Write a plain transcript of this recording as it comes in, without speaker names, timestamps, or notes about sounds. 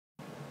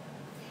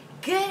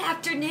Good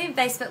afternoon,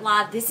 Facebook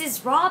Live. This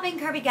is Robin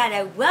Kirby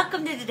Gatto.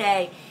 Welcome to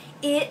today.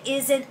 It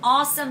is an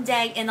awesome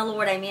day in the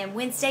Lord. Amen.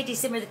 Wednesday,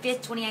 December the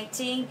 5th,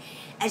 2018.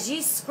 As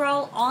you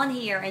scroll on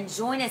here and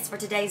join us for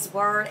today's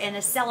word and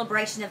a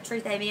celebration of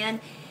truth,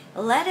 amen,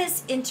 let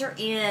us enter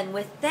in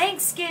with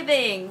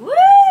thanksgiving,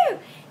 woo,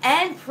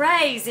 and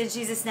praise in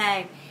Jesus'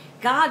 name.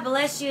 God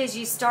bless you as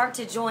you start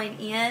to join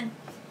in.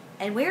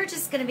 And we're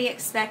just going to be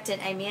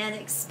expectant, amen,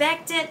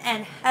 expectant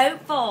and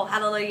hopeful,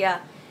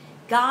 hallelujah.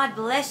 God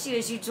bless you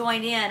as you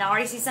join in. I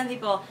already see some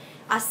people.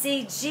 I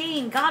see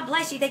Jean. God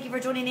bless you. Thank you for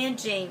joining in,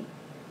 Jean.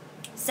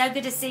 So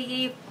good to see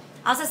you.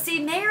 I also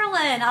see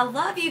Marilyn. I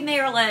love you,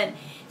 Marilyn.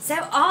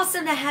 So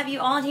awesome to have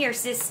you on here,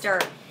 sister.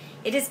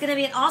 It is going to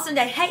be an awesome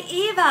day. Hey,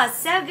 Eva.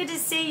 So good to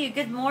see you.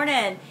 Good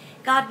morning.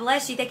 God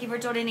bless you. Thank you for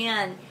joining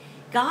in.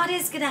 God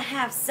is going to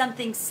have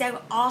something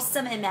so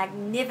awesome and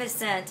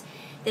magnificent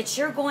that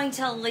you're going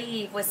to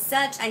leave with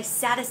such a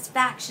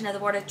satisfaction of the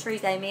word of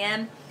truth.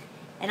 Amen.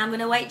 And I'm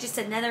going to wait just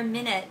another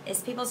minute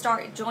as people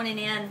start joining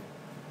in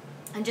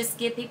and just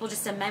give people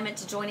just a moment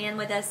to join in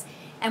with us.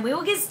 And we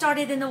will get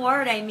started in the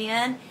Word.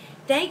 Amen.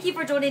 Thank you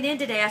for joining in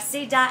today. I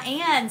see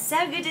Diane.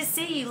 So good to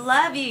see you.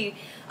 Love you.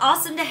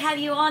 Awesome to have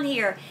you on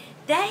here.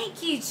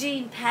 Thank you,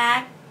 Jean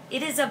Pack.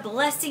 It is a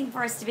blessing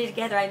for us to be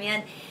together.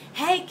 Amen.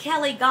 Hey,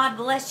 Kelly. God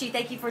bless you.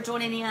 Thank you for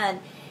joining in.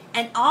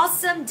 An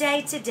awesome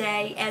day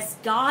today as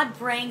God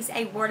brings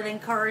a word of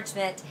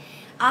encouragement.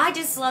 I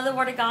just love the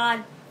Word of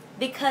God,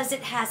 because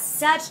it has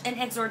such an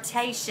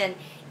exhortation.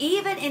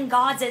 Even in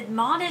God's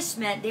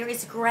admonishment, there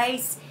is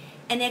grace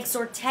and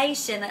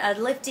exhortation, a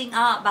lifting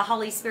up by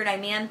Holy Spirit.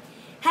 Amen.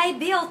 Hey,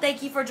 Bill,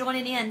 thank you for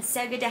joining in.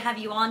 So good to have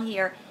you on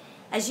here.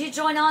 As you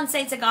join on,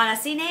 saints of God, I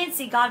see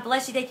Nancy. God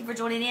bless you. Thank you for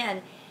joining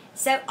in.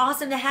 So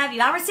awesome to have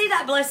you. I receive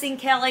that blessing,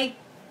 Kelly.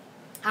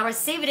 I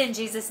receive it in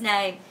Jesus'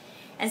 name.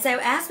 And so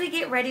as we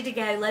get ready to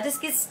go, let us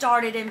get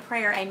started in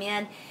prayer.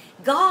 Amen.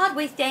 God,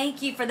 we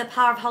thank you for the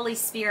power of Holy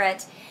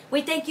Spirit.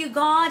 We thank you,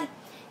 God,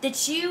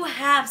 that you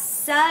have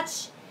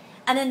such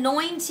an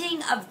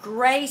anointing of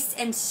grace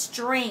and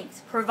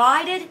strength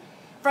provided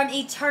from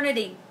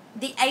eternity,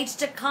 the age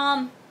to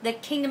come, the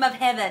kingdom of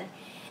heaven.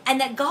 And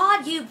that,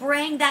 God, you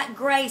bring that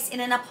grace in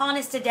and upon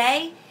us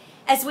today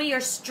as we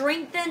are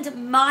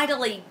strengthened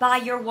mightily by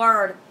your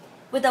word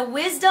with a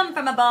wisdom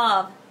from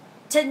above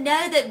to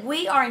know that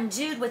we are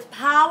endued with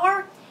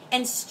power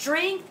and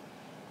strength,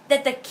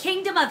 that the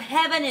kingdom of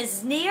heaven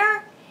is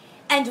near,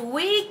 and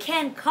we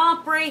can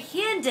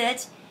comprehend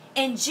it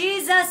in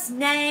Jesus'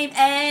 name.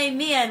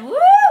 Amen. Woo!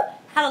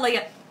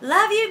 Hallelujah.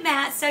 Love you,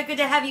 Matt. So good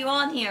to have you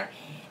on here.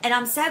 And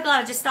I'm so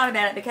glad I just thought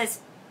about it because,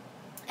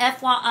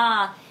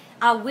 FYI,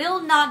 I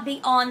will not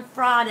be on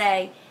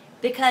Friday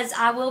because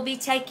I will be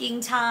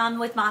taking time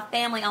with my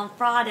family on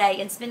Friday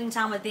and spending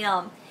time with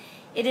them.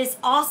 It is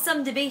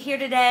awesome to be here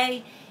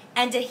today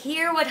and to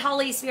hear what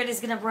Holy Spirit is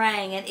going to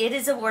bring. And it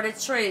is a word of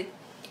truth.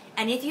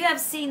 And if you have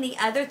seen the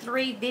other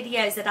 3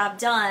 videos that I've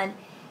done,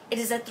 it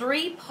is a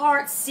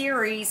 3-part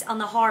series on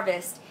the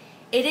harvest.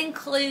 It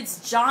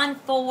includes John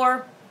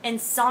 4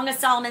 and Song of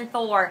Solomon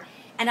 4.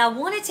 And I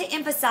wanted to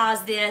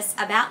emphasize this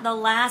about the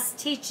last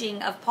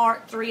teaching of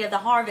part 3 of the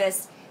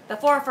harvest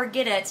before I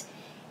forget it,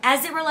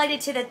 as it related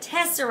to the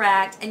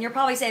Tesseract. And you're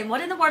probably saying, what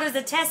in the world is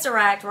the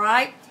Tesseract,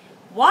 right?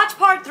 Watch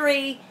part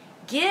 3,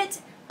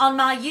 get on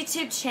my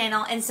YouTube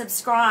channel and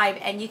subscribe,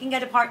 and you can go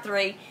to part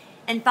 3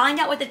 and find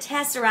out what the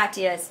Tesseract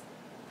is.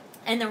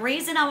 And the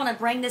reason I want to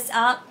bring this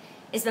up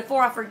is,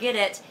 before I forget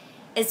it,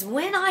 is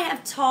when I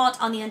have taught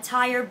on the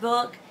entire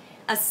book,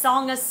 A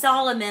Song of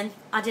Solomon,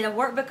 I did a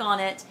workbook on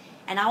it,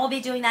 and I will be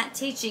doing that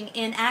teaching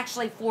in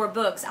actually 4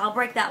 books. I'll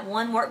break that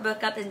one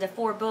workbook up into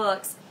 4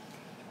 books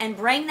and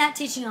bring that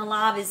teaching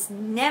alive as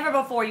never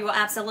before. You will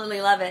absolutely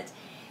love it.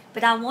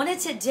 But I wanted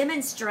to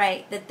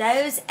demonstrate that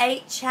those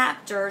 8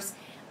 chapters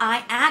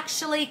I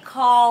actually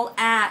call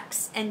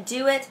acts and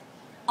do it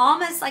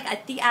almost like a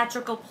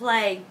theatrical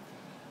play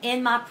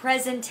in my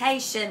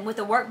presentation with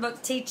the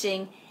workbook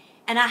teaching.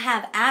 And I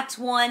have Act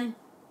 1,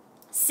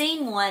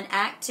 Scene 1,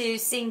 Act 2,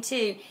 Scene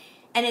 2.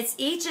 And it's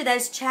each of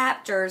those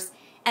chapters.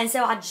 And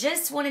so I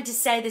just wanted to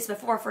say this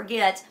before I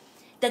forget,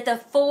 that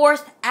the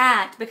 4th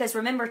act, because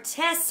remember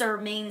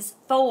Tesser means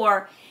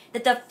 4,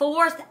 that the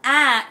 4th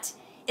act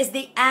is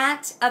the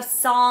act of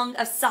Song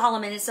of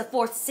Solomon. It's the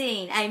 4th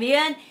scene.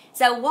 Amen?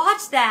 So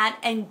watch that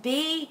and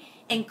be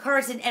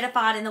encouraged and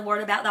edified in the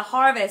word about the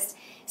harvest.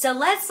 So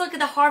let's look at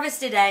the harvest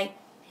today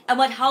and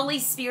what Holy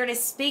Spirit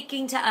is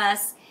speaking to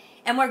us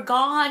and where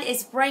God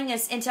is bringing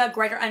us into a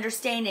greater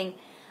understanding.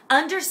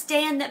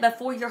 Understand that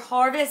before your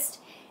harvest,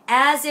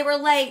 as it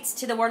relates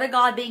to the word of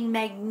God being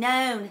made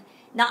known,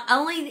 not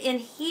only in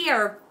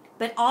here,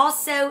 but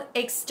also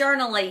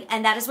externally,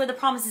 and that is where the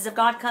promises of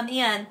God come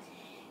in,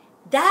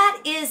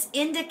 that is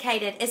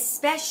indicated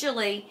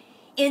especially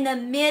in the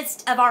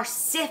midst of our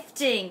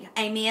sifting.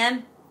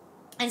 Amen.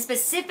 And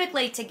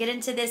specifically to get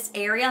into this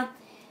area,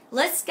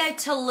 let's go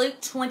to Luke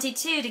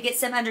 22 to get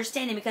some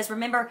understanding, because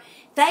remember,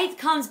 faith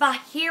comes by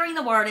hearing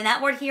the word, and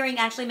that word hearing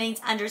actually means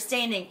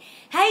understanding.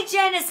 Hey,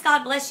 Janice,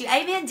 God bless you.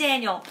 Amen,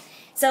 Daniel.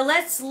 So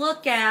let's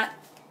look at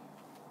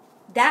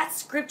that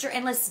scripture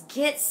and let's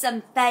get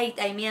some faith.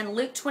 Amen.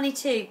 Luke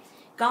 22.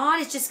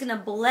 God is just going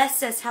to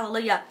bless us.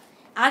 Hallelujah.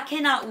 I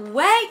cannot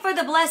wait for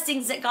the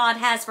blessings that God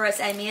has for us.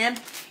 Amen.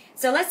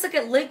 So let's look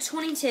at Luke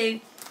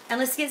 22 and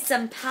let's get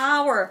some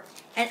power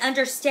and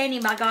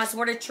understanding by God's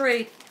word of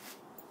truth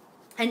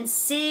and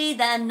see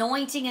the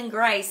anointing and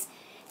grace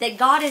that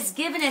God has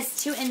given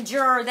us to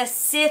endure the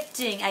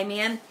sifting.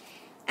 Amen.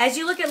 As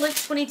you look at Luke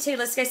 22,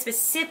 let's go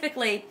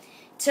specifically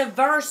to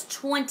verse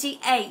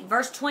 28.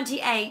 Verse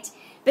 28,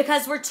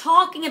 because we're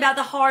talking about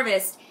the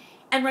harvest.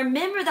 And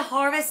remember, the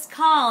harvest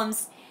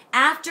comes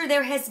after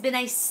there has been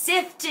a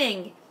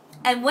sifting.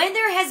 And when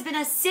there has been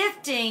a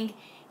sifting,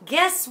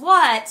 guess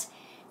what?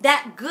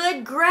 That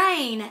good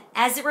grain,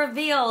 as it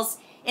reveals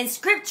in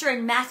Scripture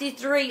in Matthew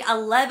 3,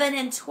 11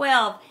 and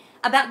 12,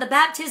 about the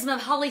baptism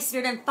of Holy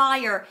Spirit and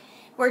fire,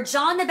 where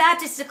John the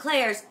Baptist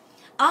declares,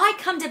 I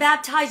come to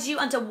baptize you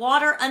unto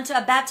water, unto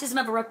a baptism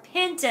of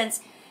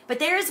repentance, but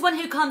there is one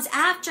who comes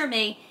after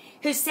me,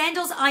 whose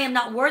sandals I am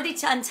not worthy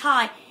to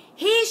untie.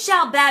 He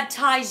shall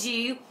baptize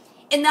you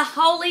in the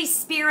Holy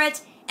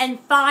Spirit and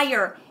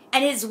fire,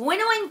 and his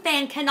winnowing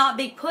fan cannot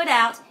be put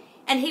out,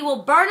 and he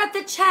will burn up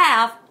the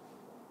chaff,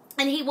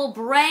 and he will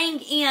bring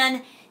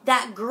in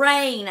that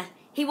grain.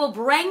 He will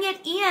bring it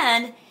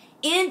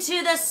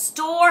into the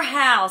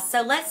storehouse.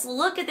 So let's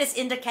look at this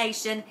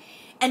indication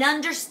and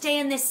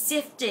understand this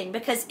sifting,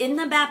 because in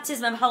the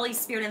baptism of Holy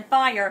Spirit and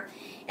fire,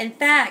 in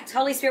fact,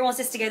 Holy Spirit wants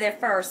us to go there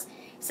first.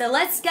 So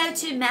let's go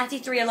to Matthew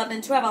 3, 11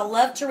 and 12. I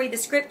love to read the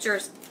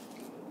scriptures,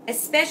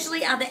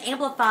 especially out of the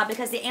Amplified,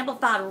 because the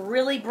Amplified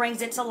really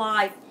brings it to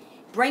life,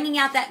 bringing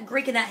out that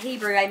Greek and that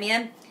Hebrew.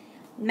 Amen.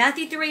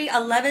 Matthew 3,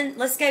 11.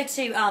 Let's go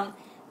to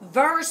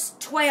verse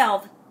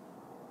 12.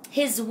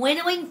 His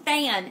winnowing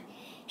fan,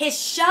 his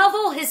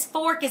shovel, his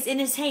fork is in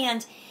his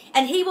hand,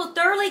 and he will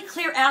thoroughly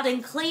clear out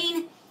and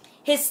clean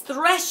his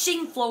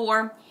threshing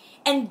floor,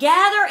 and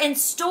gather and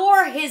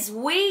store his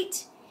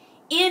wheat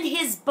in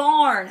his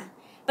barn.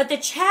 But the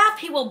chaff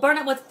he will burn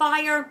it with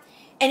fire,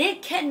 and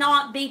it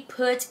cannot be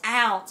put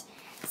out.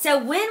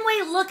 So when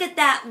we look at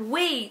that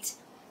wheat,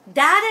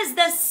 that is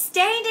the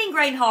standing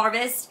grain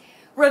harvest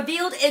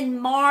revealed in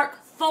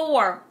Mark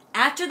 4,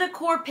 after the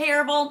core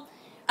parable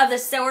of the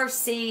sower of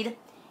seed,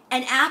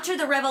 and after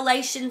the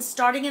revelation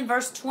starting in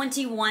verse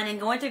 21 and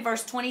going through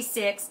verse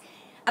 26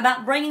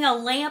 about bringing a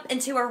lamp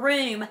into a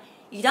room.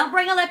 You don't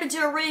bring a lamp into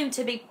a room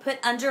to be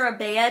put under a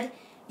bed.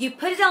 You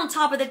put it on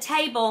top of the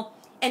table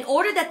in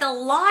order that the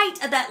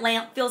light of that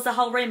lamp fills the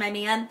whole room.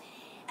 Amen.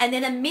 And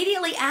then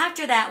immediately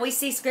after that, we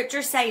see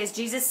Scripture say, as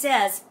Jesus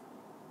says,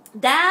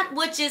 that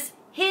which is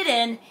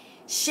hidden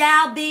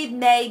shall be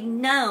made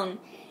known.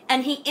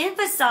 And he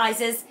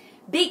emphasizes,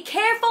 be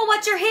careful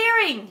what you're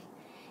hearing.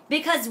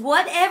 Because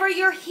whatever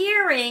you're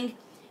hearing,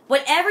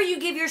 whatever you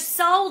give your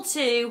soul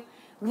to,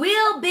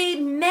 will be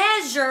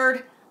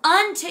measured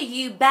unto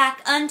you,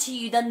 back unto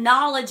you, the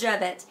knowledge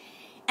of it.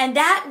 And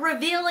that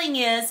revealing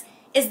is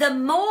the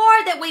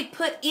more that we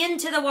put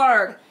into the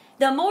Word,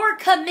 the more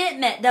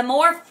commitment, the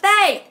more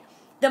faith,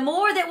 the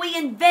more that we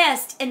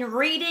invest in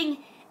reading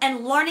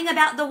and learning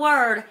about the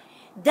Word,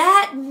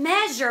 that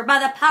measure by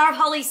the power of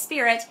Holy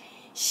Spirit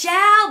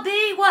shall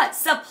be what?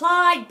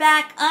 Supplied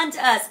back unto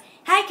us.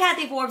 Hey,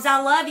 Kathy Forbes,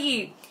 I love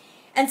you.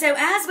 And so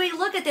as we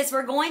look at this,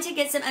 we're going to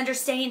get some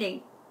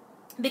understanding.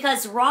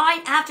 Because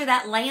right after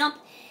that lamp,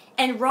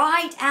 and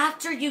right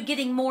after you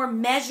getting more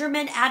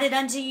measurement added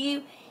unto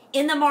you,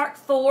 in the Mark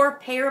 4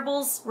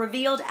 parables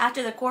revealed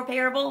after the core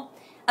parable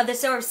of the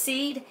sower of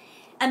seed,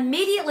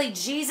 immediately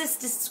Jesus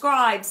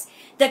describes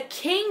the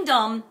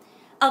kingdom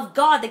of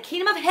God. The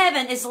kingdom of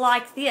heaven is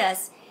like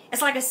this.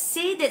 It's like a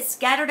seed that's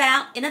scattered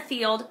out in a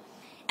field,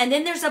 and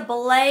then there's a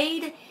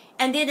blade,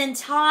 and then in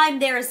time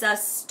there is a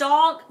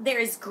stalk, there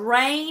is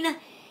grain,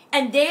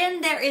 and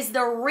then there is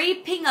the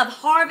reaping of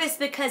harvest,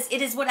 because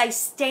it is what a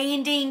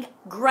standing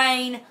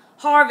grain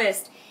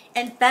harvest.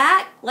 In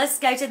fact, let's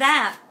go to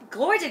that.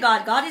 Glory to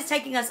God. God is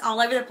taking us all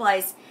over the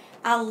place.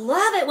 I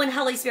love it when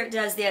Holy Spirit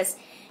does this,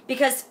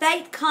 because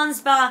faith comes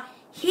by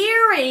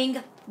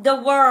hearing the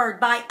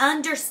Word, by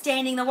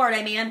understanding the Word.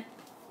 Amen.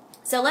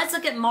 So let's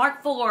look at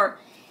Mark 4,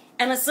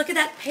 and let's look at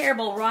that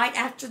parable right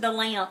after the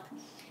lamp.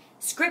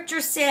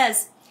 Scripture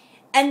says,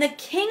 and the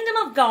kingdom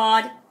of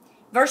God,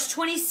 verse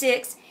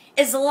 26,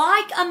 is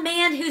like a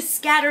man who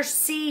scatters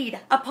seed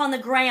upon the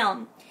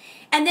ground.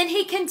 And then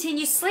he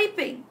continues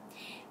sleeping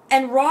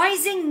and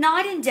rising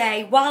night and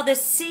day, while the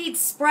seed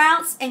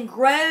sprouts and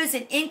grows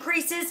and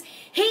increases,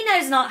 he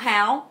knows not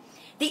how.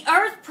 The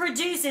earth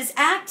produces,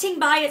 acting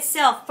by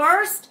itself,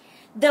 first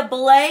the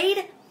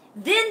blade,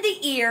 then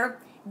the ear,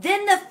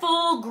 then the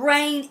full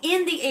grain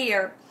in the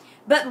ear.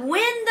 But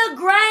when the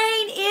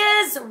grain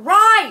is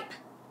ripe,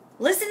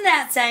 listen to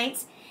that,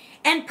 saints,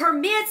 and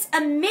permits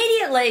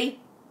immediately,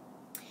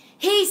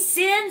 he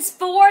sends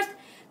forth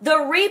the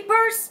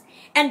reapers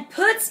and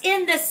puts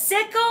in the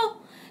sickle,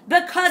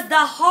 because the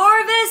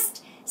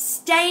harvest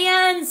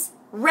stands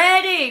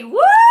ready. Woo!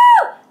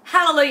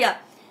 Hallelujah.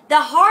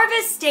 The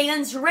harvest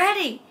stands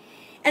ready.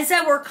 And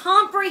so we're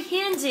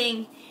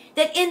comprehending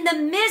that in the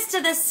midst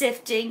of the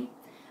sifting,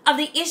 of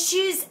the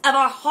issues of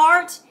our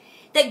heart,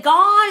 that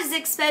God is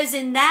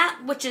exposing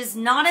that which is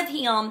not of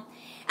Him,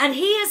 and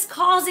He is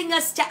causing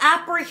us to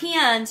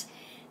apprehend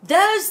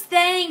those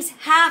things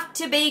have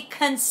to be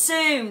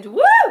consumed.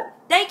 Woo!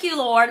 Thank you,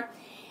 Lord.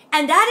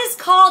 And that is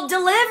called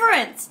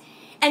deliverance.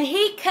 And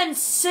He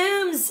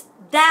consumes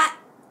that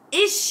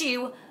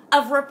issue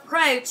of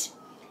reproach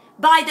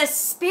by the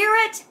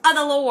Spirit of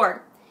the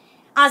Lord.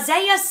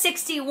 Isaiah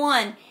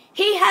 61,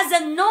 He has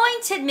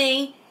anointed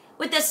me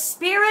with the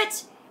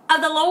Spirit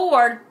of the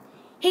Lord.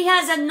 He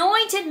has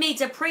anointed me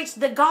to preach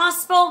the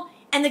gospel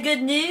and the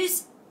good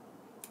news.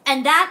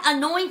 And that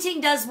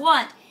anointing does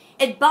what?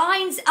 It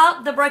binds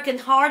up the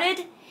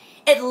brokenhearted.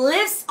 It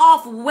lifts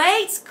off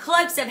weights,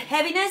 cloaks of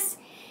heaviness.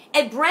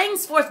 It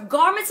brings forth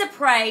garments of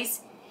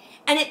praise.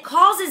 And it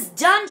causes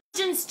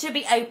dungeons to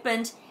be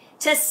opened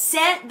to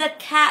set the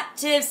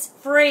captives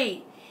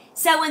free.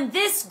 So in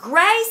this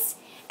grace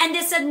and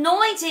this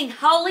anointing,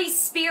 Holy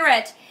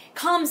Spirit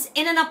comes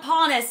in and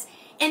upon us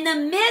in the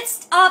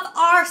midst of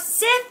our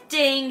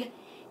sifting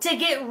to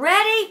get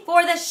ready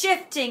for the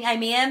shifting.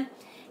 Amen.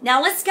 Now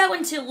let's go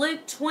into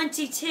Luke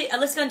 22.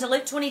 Let's go into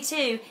Luke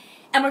 22,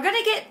 and we're going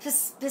to get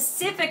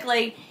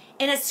specifically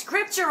in a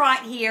scripture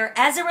right here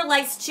as it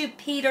relates to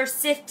Peter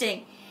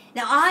sifting.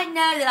 Now I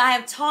know that I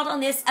have taught on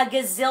this a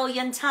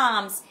gazillion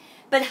times,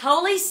 but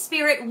Holy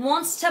Spirit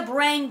wants to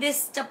bring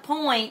this to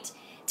point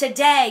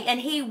today,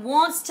 and He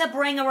wants to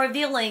bring a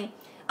revealing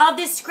of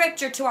this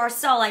scripture to our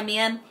soul.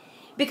 Amen.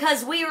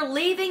 Because we are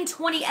leaving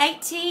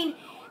 2018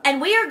 and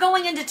we are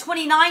going into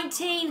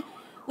 2019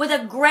 with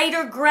a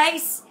greater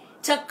grace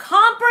to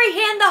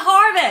comprehend the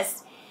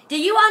harvest. Do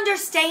you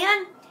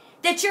understand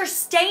that you're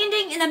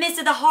standing in the midst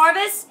of the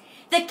harvest?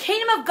 The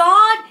kingdom of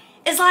God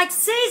is like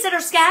seeds that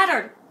are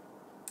scattered.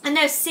 And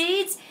those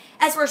seeds,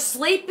 as we're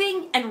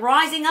sleeping and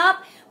rising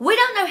up, we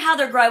don't know how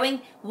they're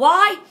growing.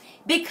 Why?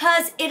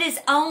 Because it is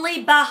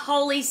only by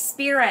Holy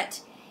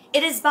Spirit.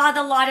 It is by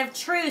the light of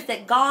truth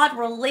that God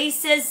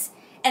releases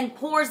and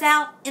pours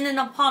out in and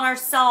upon our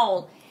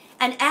soul.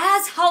 And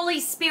as Holy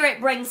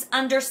Spirit brings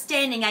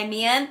understanding,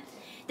 amen,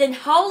 then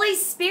Holy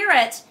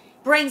Spirit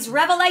brings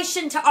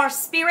revelation to our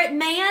spirit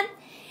man,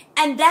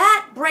 and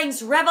that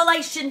brings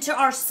revelation to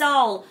our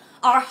soul,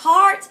 our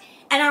heart,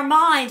 and our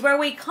mind, where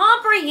we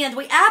comprehend,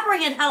 we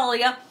apprehend,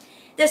 hallelujah,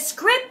 the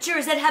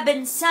scriptures that have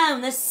been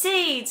sown, the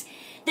seeds,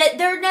 that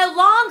they're no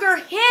longer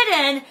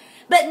hidden,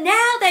 but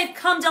now they've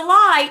come to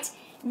light.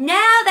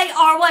 Now they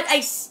are what?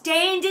 A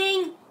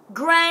standing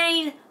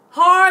grain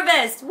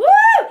harvest. Woo!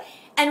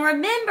 And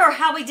remember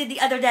how we did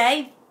the other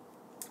day,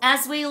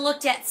 as we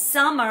looked at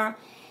summer,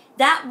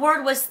 that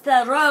word was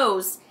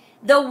theros.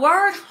 The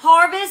word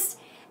harvest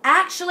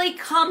actually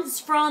comes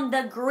from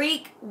the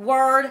Greek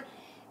word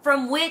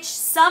from which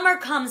summer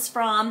comes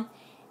from,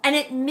 and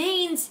it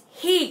means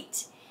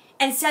heat.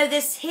 And so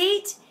this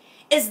heat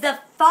is the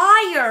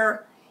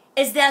fire,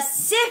 is the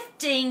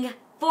sifting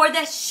for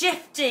the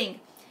shifting.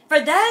 For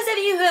those of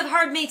you who have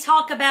heard me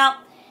talk about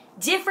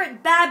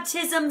different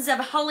baptisms of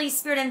Holy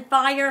Spirit and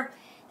fire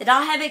that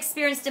I have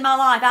experienced in my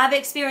life, I've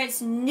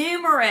experienced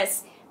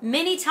numerous,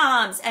 many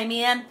times,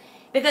 amen,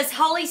 because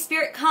Holy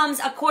Spirit comes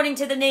according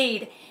to the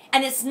need.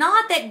 And it's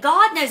not that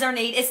God knows our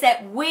need, it's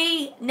that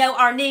we know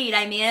our need,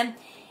 amen.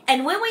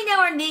 And when we know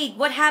our need,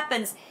 what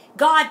happens?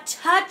 God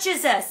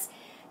touches us.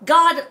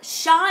 God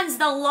shines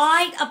the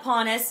light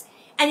upon us,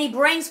 and He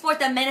brings forth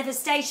the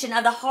manifestation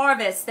of the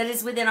harvest that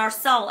is within our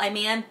soul,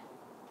 amen.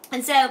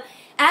 And so,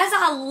 as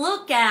I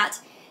look at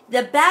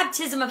the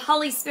baptism of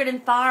Holy Spirit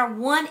and fire,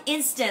 one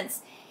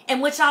instance in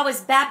which I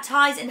was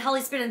baptized in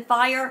Holy Spirit and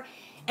fire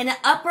in an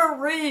upper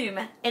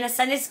room, in a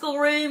Sunday school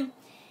room,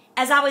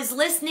 as I was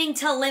listening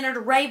to Leonard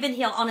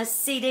Ravenhill on a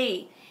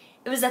CD.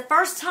 It was the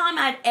first time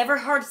I'd ever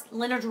heard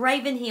Leonard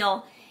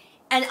Ravenhill,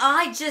 and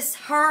I just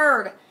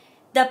heard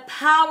the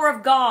power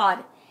of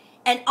God.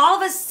 And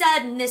all of a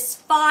sudden, this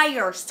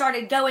fire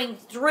started going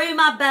through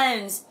my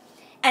bones,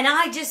 and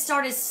I just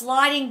started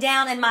sliding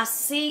down in my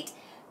seat,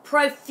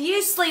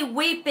 profusely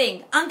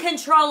weeping,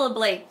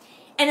 uncontrollably.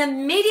 And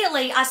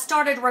immediately I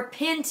started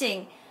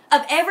repenting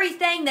of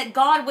everything that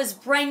God was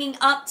bringing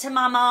up to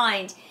my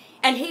mind.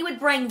 And He would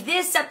bring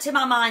this up to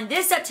my mind,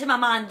 this up to my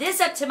mind, this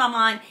up to my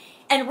mind.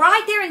 And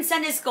right there in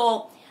Sunday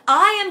school,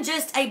 I am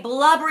just a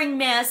blubbering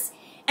mess,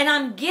 and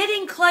I'm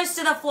getting close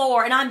to the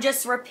floor, and I'm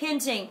just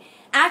repenting.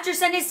 After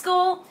Sunday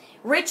school,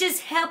 Rich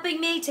is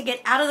helping me to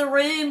get out of the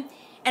room,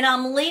 and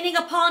I'm leaning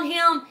upon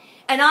him,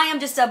 and I am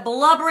just a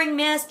blubbering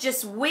mess,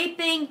 just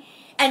weeping,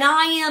 and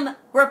I am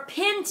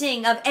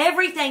repenting of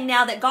everything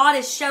now that God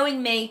is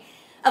showing me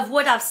of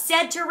what I've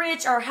said to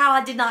Rich, or how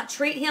I did not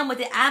treat him with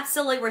the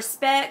absolute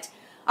respect,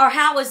 or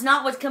how it was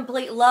not with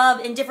complete love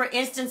in different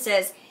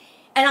instances.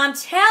 And I'm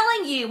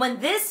telling you, when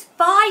this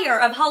fire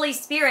of Holy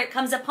Spirit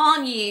comes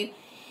upon you,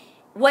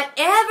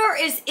 whatever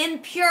is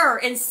impure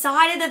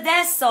inside of the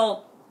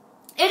vessel,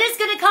 it is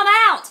going to come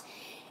out.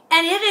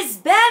 And it is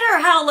better,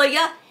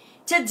 hallelujah,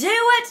 to do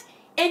it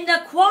in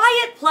the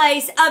quiet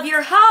place of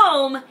your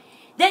home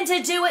than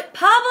to do it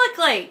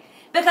publicly.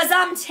 Because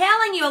I'm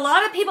telling you, a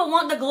lot of people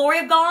want the glory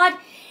of God,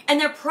 and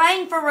they're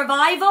praying for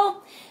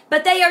revival,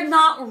 but they are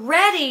not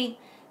ready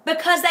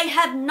because they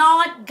have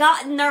not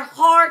gotten their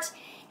heart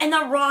in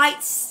the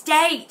right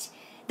state.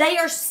 They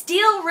are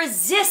still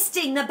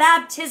resisting the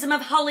baptism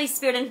of Holy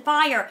Spirit and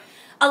fire.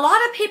 A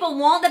lot of people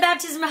want the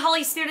baptism of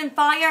Holy Spirit and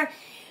fire,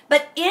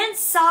 but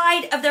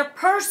inside of their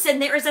person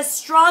there is a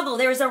struggle,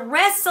 there is a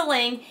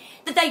wrestling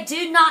that they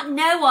do not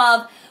know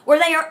of, where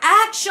they are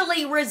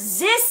actually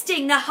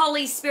resisting the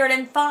Holy Spirit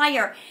and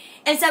fire.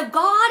 And so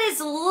God is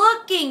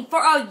looking for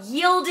a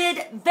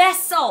yielded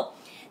vessel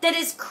that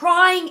is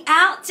crying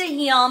out to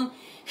Him,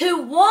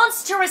 who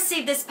wants to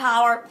receive this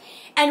power.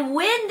 And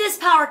when this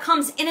power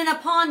comes in and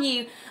upon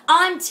you,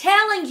 I'm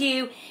telling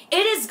you,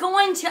 it is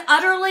going to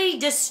utterly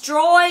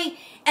destroy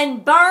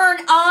and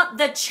burn up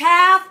the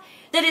chaff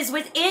that is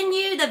within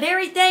you, the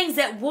very things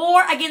that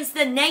war against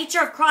the nature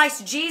of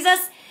Christ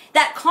Jesus,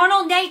 that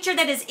carnal nature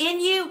that is in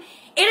you.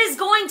 It is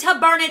going to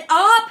burn it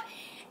up,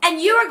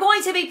 and you are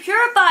going to be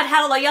purified.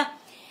 Hallelujah.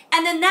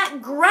 And then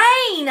that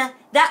grain,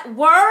 that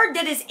word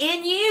that is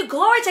in you,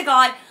 glory to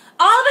God,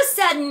 all of a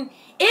sudden,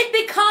 it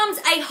becomes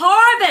a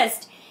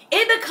harvest.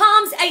 It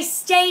becomes a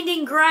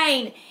standing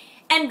grain.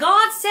 And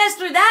God says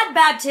through that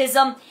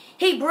baptism,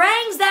 He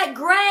brings that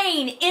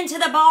grain into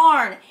the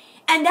barn.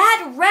 And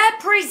that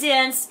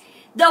represents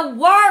the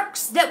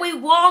works that we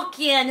walk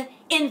in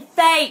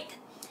faith.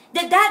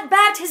 That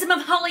baptism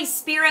of Holy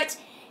Spirit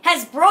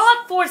has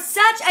brought forth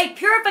such a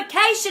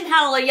purification,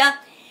 hallelujah,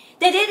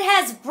 that it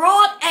has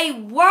brought a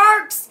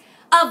works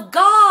of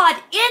God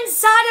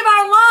inside of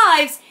our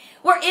lives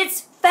where it's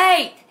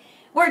faith.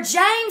 Where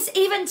James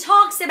even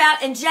talks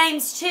about in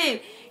James 2,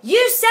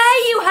 you say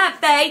you have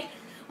faith.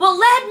 Well,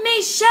 let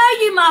me show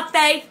you my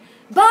faith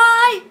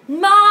by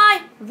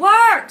my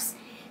works.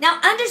 Now,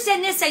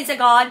 understand this, saints of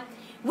God.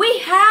 We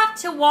have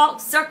to walk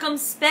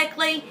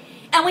circumspectly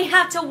and we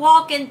have to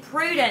walk in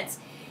prudence.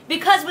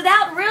 Because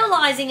without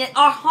realizing it,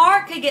 our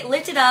heart could get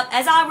lifted up,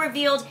 as I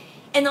revealed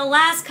in the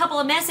last couple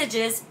of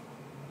messages,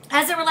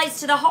 as it relates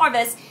to the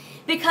harvest.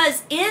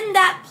 Because in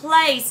that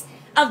place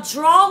of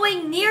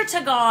drawing near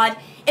to God,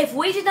 if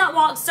we do not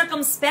walk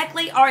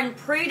circumspectly or in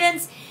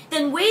prudence,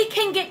 then we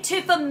can get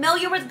too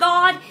familiar with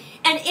God.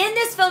 And in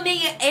this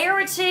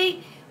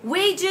familiarity,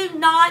 we do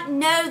not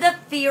know the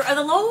fear of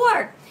the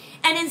Lord.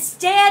 And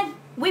instead,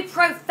 we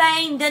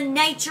profane the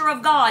nature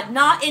of God,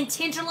 not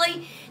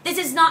intentionally. This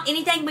is not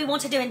anything we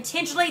want to do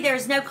intentionally. There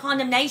is no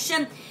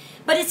condemnation.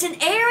 But it's an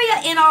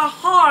area in our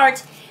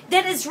heart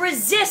that is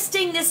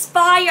resisting this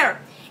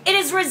fire. It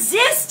is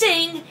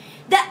resisting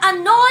the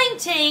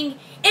anointing.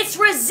 It's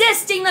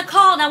resisting the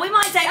call. Now, we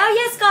might say, oh,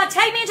 yes, God,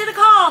 take me into the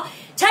call.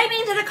 Take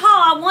me into the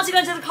call. I want to go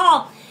into the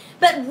call.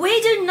 But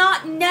we do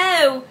not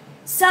know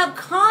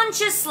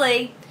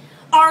subconsciously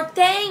are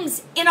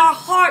things in our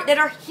heart that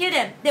are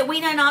hidden that we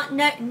know not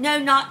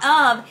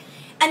of.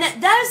 And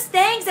that those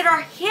things that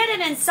are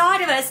hidden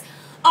inside of us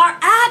are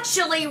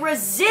actually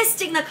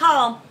resisting the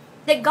call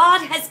that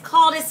God has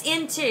called us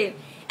into.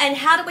 And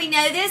how do we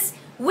know this?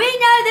 We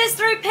know this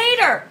through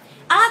Peter.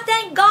 I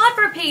thank God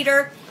for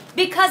Peter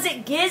because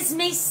it gives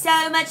me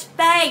so much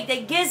faith.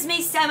 It gives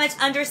me so much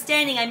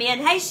understanding. Amen.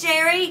 Hey,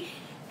 Sherry.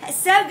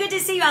 So good to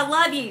see you. I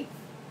love you.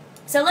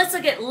 So let's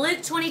look at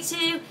Luke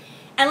 22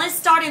 and let's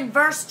start in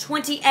verse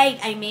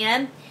 28.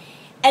 Amen.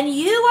 And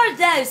you are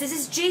those, this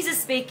is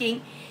Jesus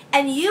speaking,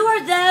 and you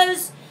are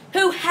those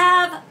who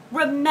have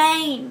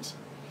remained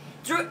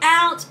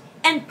throughout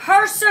and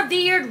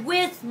persevered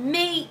with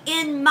me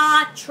in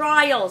my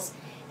trials.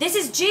 This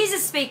is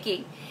Jesus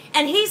speaking.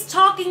 And He's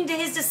talking to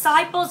His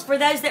disciples, for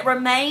those that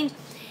remained.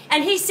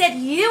 And He said,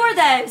 you are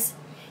those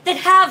that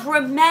have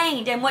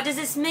remained. And what does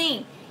this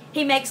mean?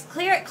 He makes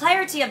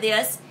clarity of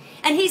this.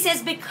 And He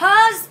says,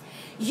 because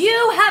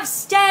you have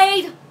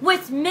stayed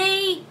with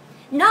me,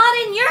 not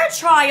in your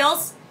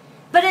trials,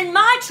 but in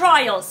my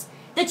trials.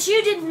 That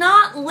you did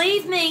not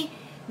leave me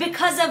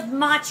because of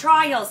my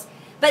trials.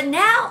 But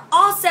now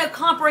also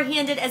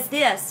comprehended as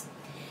this,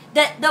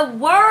 that the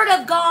Word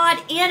of God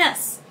in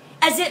us,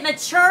 as it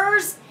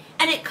matures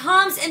and it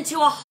comes into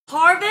a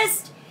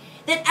harvest,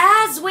 that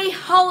as we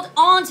hold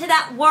on to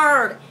that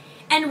Word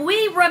and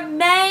we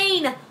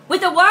remain with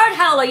the Word,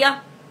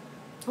 hallelujah,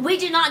 we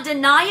do not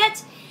deny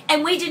it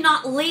and we do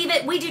not leave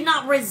it, we do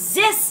not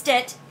resist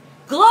it,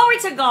 glory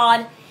to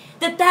God,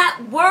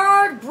 that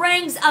Word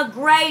brings a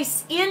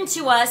grace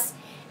into us.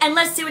 And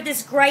let's see what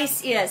this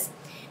grace is.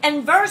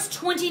 In verse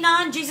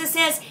 29, Jesus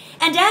says,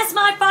 and as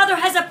my Father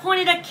has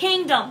appointed a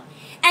kingdom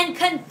and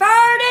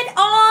conferred it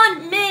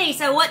on me.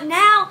 So what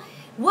now?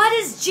 What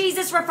is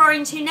Jesus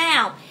referring to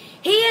now?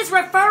 He is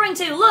referring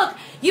to, look,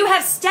 you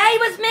have stayed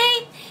with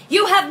me,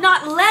 you have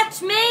not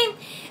left me,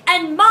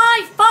 and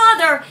my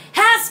Father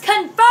has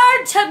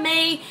conferred to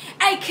me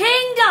a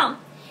kingdom.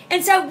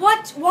 And so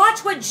watch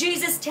what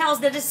Jesus tells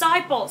the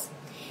disciples.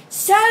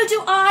 So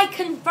do I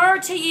confer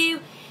to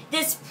you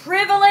this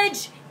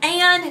privilege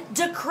and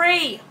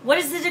decree. What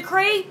is the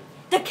decree?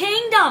 The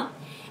kingdom.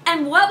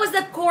 And what was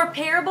the core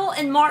parable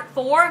in Mark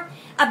 4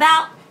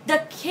 about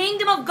the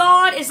kingdom of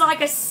God is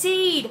like a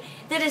seed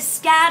that is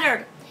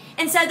scattered.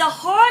 And so the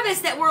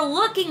harvest that we're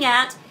looking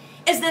at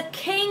is the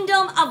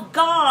kingdom of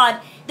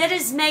God that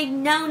is made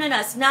known in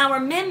us. Now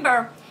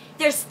remember,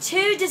 there's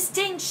two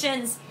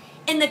distinctions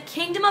in the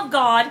kingdom of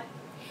God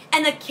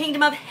and the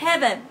kingdom of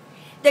heaven.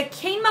 The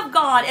kingdom of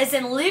God, as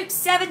in Luke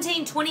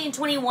 17, 20 and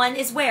 21,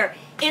 is where?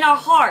 In our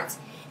hearts.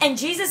 And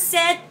Jesus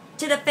said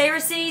to the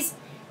Pharisees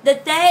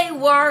that they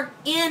were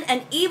in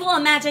an evil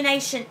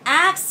imagination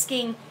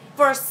asking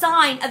for a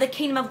sign of the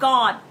kingdom of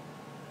God.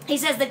 He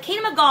says the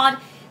kingdom of God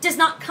does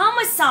not come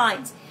with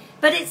signs,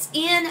 but it's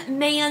in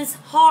man's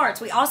hearts.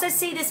 We also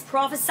see this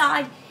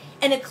prophesied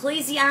in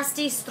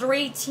Ecclesiastes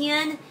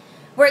 3:10,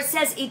 where it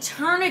says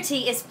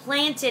eternity is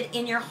planted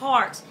in your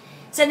heart.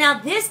 So now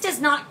this does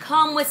not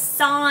come with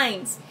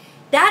signs.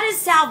 That is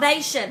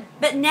salvation.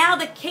 But now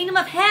the kingdom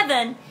of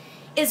heaven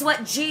is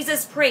what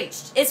Jesus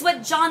preached. It's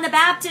what John the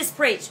Baptist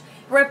preached.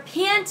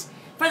 Repent,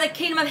 for the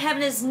kingdom of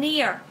heaven is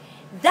near.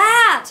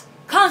 That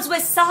comes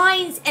with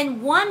signs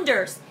and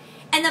wonders.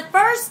 And the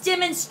first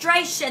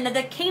demonstration that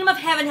the kingdom of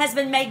heaven has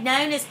been made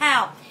known is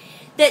how?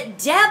 That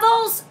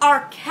devils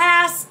are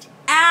cast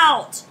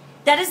out.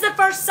 That is the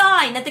first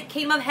sign that the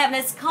kingdom of heaven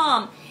has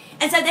come.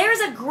 And so there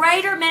is a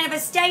greater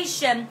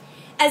manifestation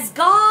as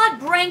God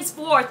brings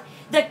forth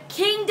the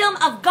kingdom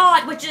of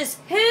God, which is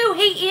who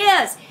He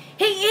is.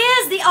 He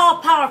is the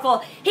all-powerful.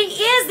 He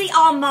is the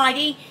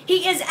almighty.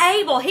 He is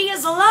able. He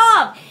is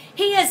love.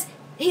 He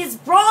has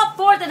brought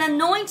forth an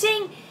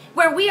anointing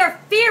where we are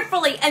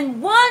fearfully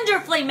and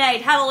wonderfully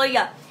made.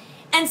 Hallelujah.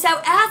 And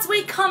so as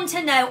we come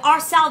to know our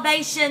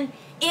salvation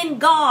in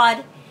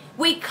God,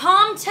 we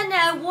come to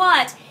know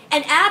what?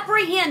 And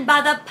apprehend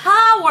by the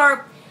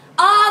power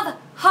of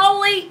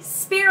Holy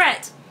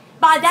Spirit.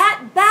 By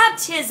that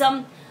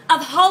baptism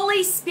of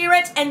Holy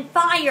Spirit and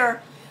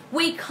fire,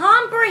 we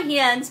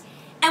comprehend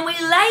and we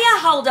lay a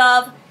hold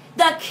of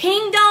the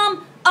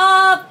kingdom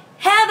of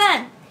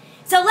heaven.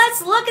 So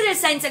let's look at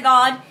this, saints of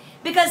God,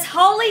 because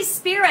Holy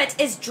Spirit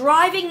is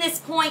driving this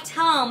point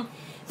home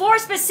for a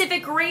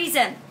specific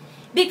reason.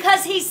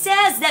 Because He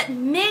says that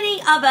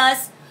many of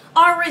us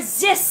are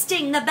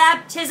resisting the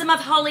baptism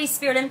of Holy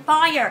Spirit and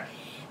fire.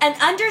 And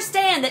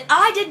understand that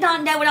I did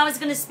not know what I was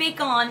going to speak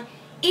on.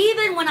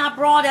 Even when I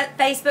brought up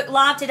Facebook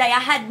Live today, I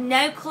had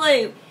no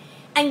clue.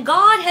 And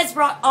God has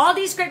brought all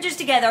these scriptures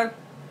together,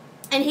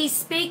 and He's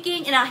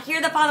speaking, and I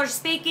hear the Father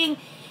speaking,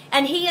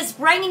 and He is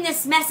bringing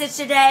this message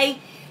today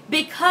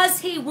because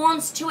He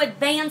wants to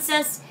advance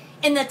us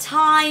in the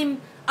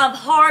time of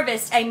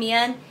harvest.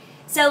 Amen.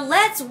 So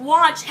let's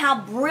watch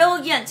how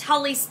brilliant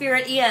Holy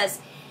Spirit is,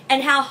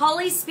 and how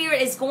Holy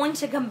Spirit is going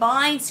to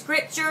combine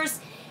scriptures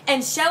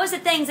and show us the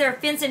things that are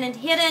fenced and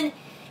hidden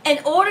in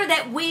order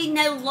that we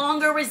no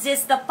longer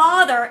resist the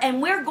Father.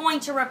 And we're going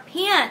to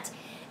repent.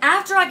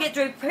 After I get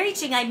through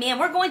preaching, amen,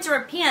 we're going to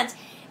repent.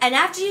 And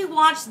after you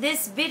watch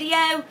this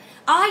video,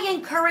 I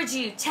encourage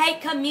you,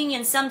 take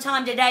communion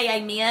sometime today,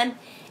 amen,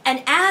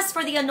 and ask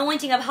for the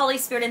anointing of Holy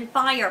Spirit and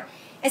fire.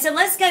 And so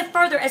let's go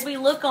further as we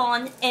look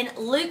on in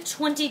Luke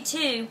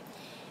 22,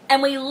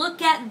 and we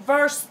look at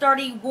verse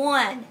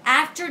 31.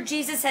 After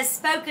Jesus has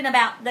spoken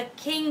about the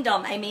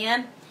kingdom,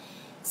 amen.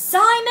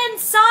 Simon,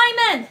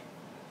 Simon,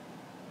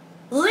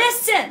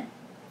 listen.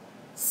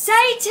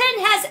 Satan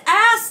has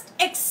asked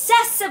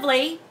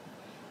excessively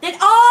that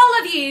all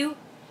of you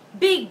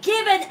be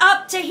given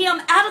up to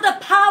him out of the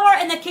power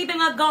and the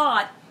keeping of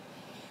God,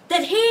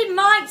 that he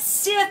might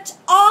sift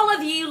all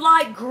of you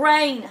like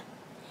grain.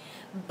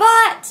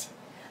 But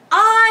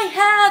I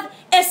have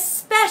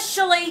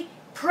especially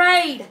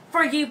prayed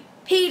for you,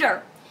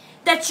 Peter,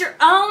 that your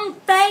own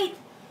faith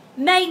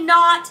may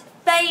not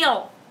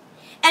fail.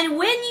 And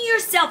when you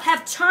yourself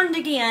have turned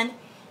again,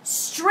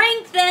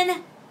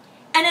 strengthen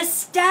and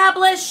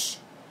establish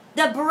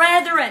the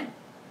brethren.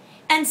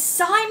 And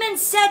Simon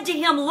said to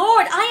him,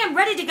 Lord, I am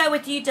ready to go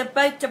with you to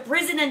both to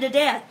prison and to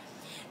death.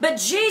 But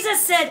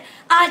Jesus said,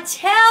 I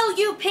tell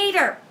you,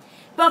 Peter,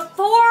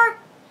 before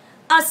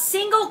a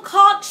single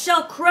cock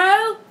shall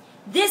crow,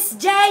 this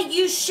day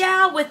you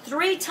shall with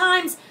 3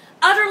 times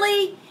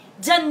utterly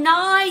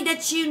deny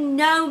that you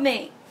know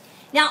me.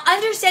 Now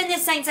understand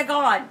this, saints of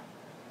God,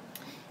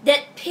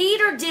 that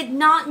Peter did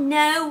not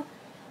know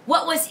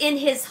what was in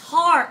his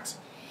heart.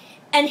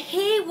 And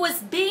he was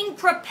being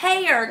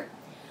prepared,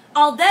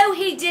 although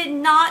he did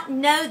not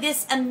know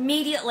this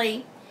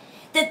immediately,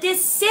 that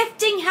this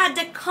sifting had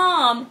to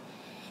come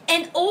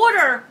in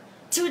order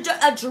to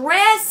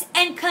address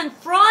and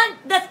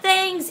confront the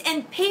things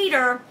in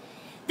Peter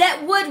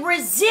that would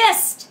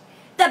resist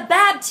the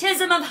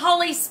baptism of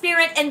Holy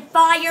Spirit and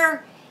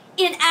fire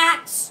in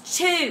Acts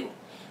 2.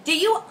 Do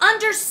you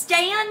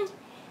understand?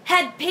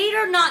 Had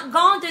Peter not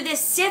gone through this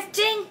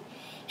sifting,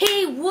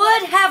 he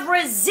would have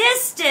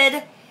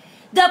resisted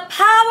the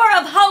power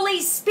of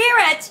Holy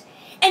Spirit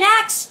in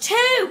Acts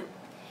 2.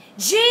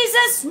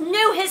 Jesus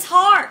knew his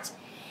heart,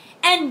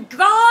 and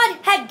God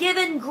had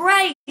given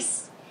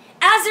grace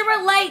as it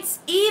relates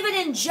even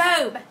in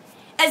Job,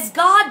 as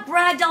God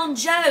bragged on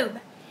Job,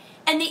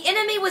 and the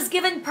enemy was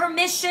given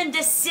permission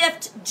to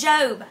sift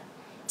Job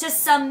to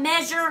some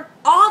measure,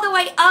 all the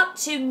way up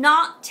to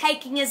not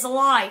taking his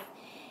life.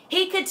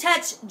 He could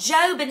touch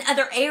Job in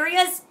other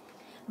areas,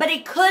 but he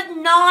could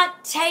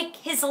not take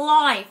his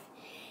life.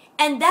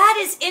 And that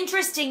is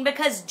interesting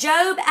because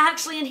Job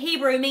actually in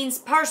Hebrew means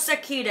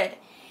persecuted.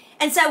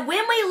 And so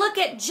when we look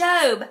at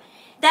Job,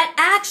 that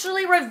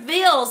actually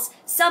reveals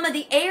some of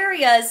the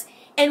areas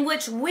in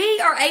which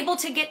we are able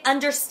to get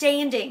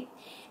understanding.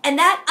 And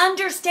that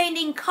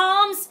understanding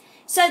comes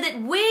so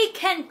that we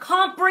can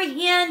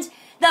comprehend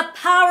the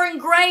power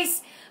and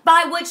grace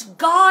by which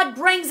God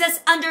brings us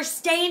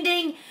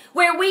understanding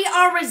where we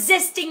are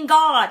resisting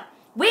God.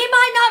 We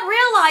might not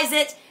realize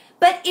it,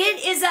 but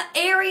it is an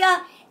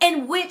area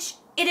in which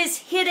it is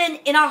hidden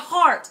in our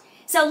heart.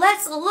 So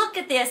let's look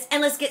at this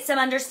and let's get some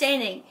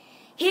understanding.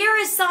 Here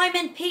is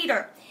Simon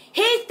Peter.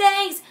 He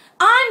thinks,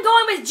 I'm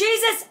going with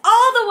Jesus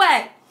all the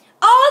way.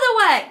 All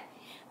the way.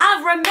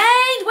 I've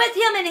remained with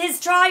him in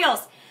his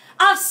trials.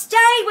 I've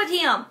stayed with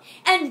him.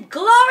 And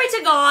glory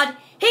to God,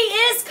 he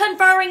is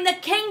conferring the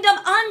kingdom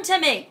unto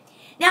me.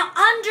 Now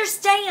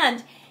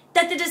understand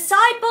that the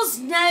disciples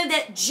know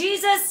that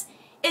Jesus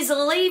is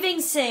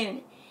leaving soon.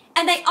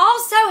 And they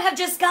also have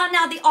just gotten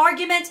out the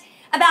argument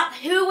about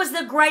who was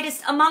the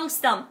greatest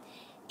amongst them.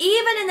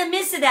 Even in the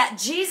midst of that,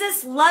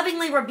 Jesus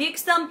lovingly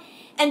rebukes them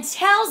and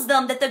tells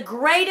them that the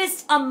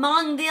greatest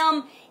among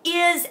them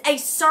is a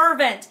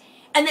servant.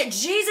 And that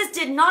Jesus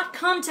did not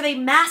come to be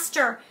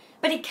master,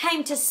 but he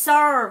came to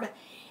serve.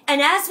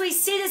 And as we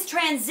see this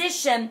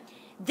transition,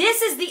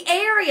 this is the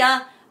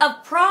area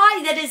of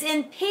pride that is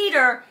in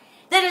Peter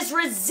that is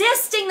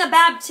resisting the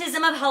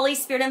baptism of Holy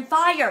Spirit and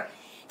fire.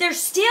 There's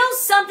still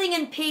something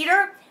in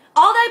Peter,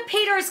 although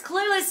Peter is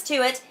clueless to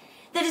it,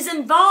 that is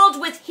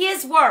involved with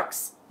his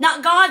works,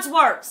 not God's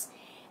works.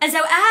 And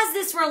so as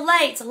this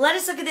relates, let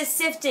us look at this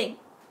sifting.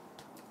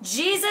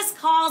 Jesus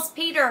calls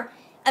Peter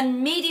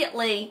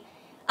immediately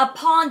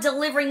upon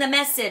delivering the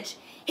message.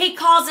 He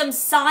calls him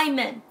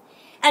Simon,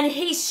 and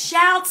he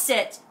shouts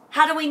it.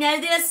 How do we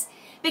know this?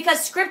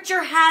 Because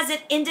Scripture has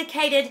it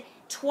indicated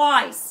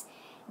twice.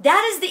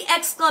 That is the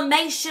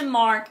exclamation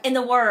mark in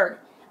the word,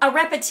 a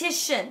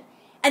repetition.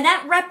 And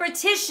that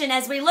repetition,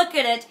 as we look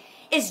at it,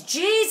 is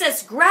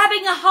Jesus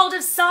grabbing a hold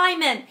of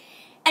Simon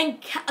and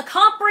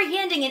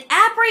comprehending and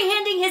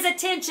apprehending his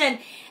attention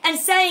and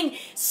saying,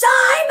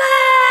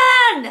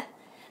 Simon,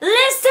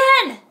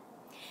 listen.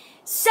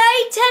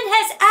 Satan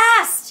has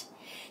asked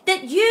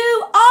that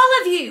you,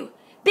 all of you,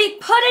 be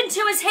put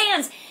into his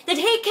hands, that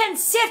he can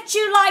sift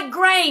you like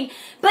grain.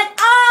 But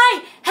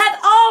I have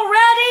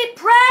already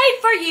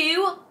prayed for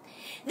you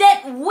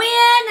that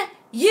when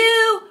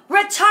you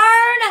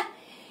return,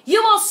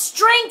 you will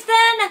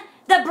strengthen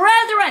the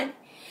brethren.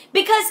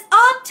 Because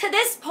up to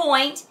this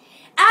point,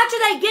 after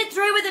they get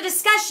through with the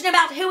discussion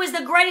about who is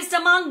the greatest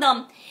among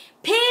them,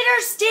 Peter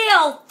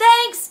still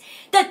thinks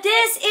that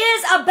this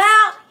is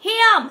about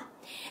him.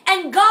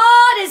 And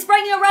God is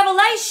bringing a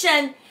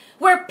revelation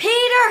where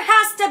Peter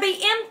has to be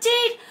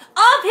emptied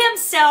of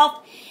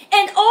himself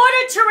in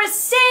order to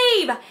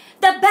receive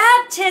the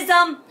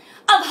baptism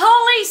of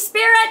Holy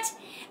Spirit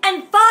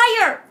and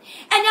fire.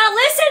 And now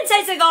listen,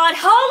 says God,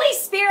 Holy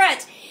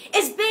Spirit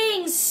is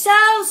being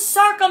so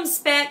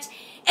circumspect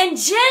and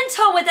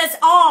gentle with us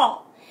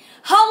all.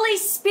 Holy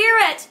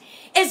Spirit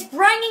is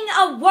bringing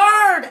a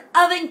word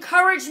of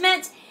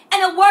encouragement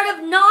and a word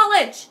of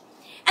knowledge.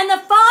 And the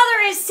Father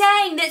is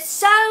saying that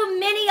so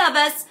many of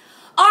us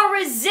are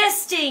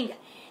resisting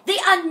the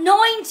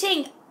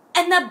anointing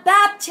and the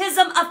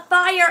baptism of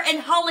fire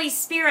and Holy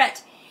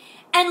Spirit.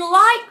 And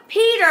like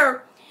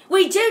Peter,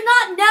 we do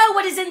not know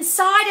what is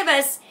inside of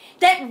us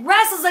that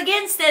wrestles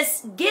against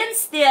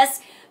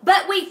this,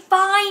 but we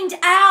find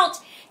out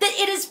that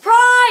it is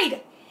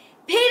pride.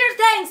 Peter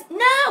thinks,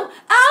 no,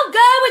 I'll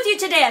go with you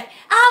to death.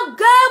 I'll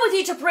go with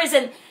you to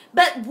prison.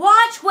 But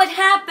watch what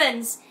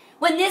happens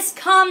when this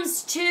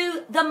comes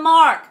to the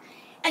mark.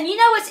 And you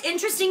know what's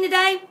interesting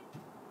today?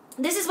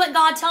 This is what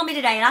God told me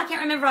today, and I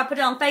can't remember if I put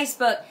it on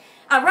Facebook.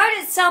 I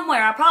wrote it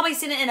somewhere. I probably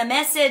sent it in a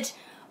message,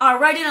 or I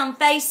wrote it on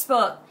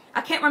Facebook.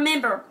 I can't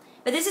remember.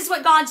 But this is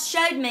what God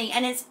showed me,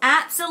 and it's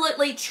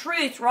absolutely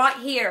truth right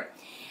here.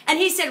 And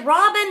he said,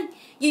 Robin,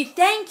 you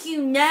think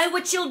you know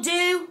what you'll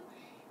do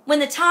when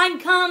the time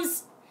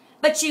comes,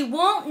 but you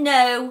won't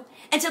know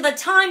until the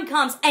time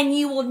comes, and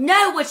you will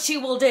know what you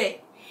will do.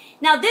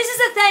 Now, this is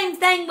the same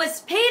thing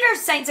with Peter,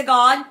 saints of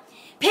God.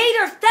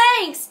 Peter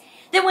thinks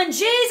that when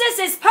Jesus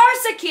is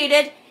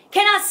persecuted,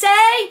 can I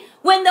say,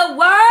 when the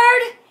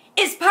word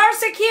is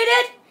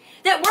persecuted,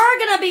 that we're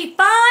going to be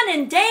fine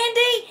and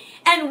dandy,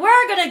 and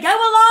we're going to go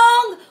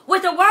along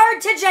with the word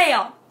to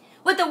jail,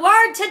 with the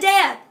word to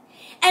death.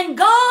 And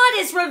God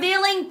is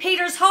revealing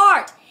Peter's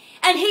heart,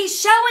 and he's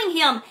showing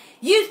him,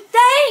 you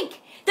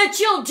think that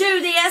you'll do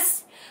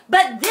this,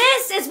 but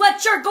this is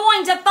what you're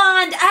going to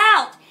find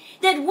out,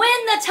 that when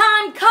the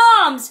time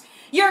comes,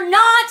 you're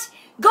not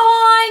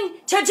going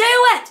to do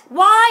it.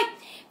 Why?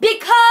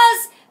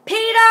 Because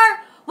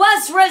Peter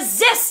was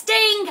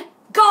resisting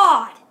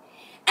God.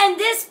 And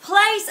this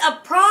place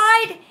of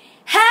pride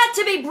had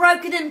to be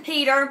broken in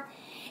Peter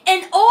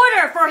in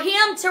order for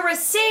him to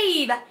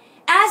receive,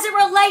 as it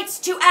relates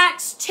to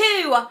Acts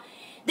 2,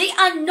 the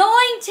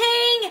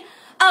anointing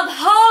of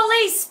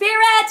Holy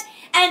Spirit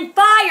and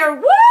fire.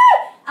 Woo!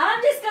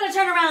 I'm just going to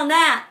turn around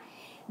that.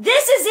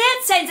 This is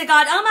it, saints of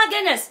God. Oh my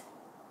goodness.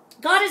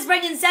 God is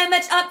bringing so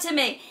much up to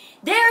me.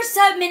 There are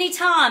so many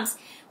times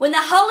when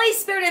the Holy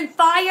Spirit and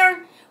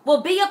fire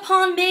will be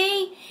upon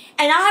me,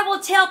 and I will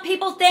tell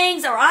people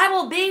things, or I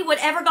will be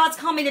whatever God's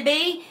called me to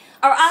be,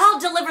 or I'll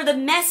deliver the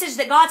message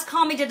that God's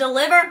called me to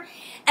deliver.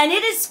 And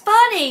it is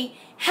funny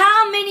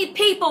how many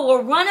people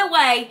will run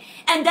away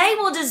and they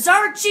will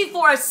desert you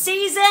for a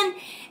season,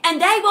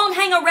 and they won't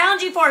hang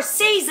around you for a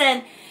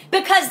season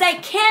because they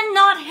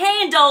cannot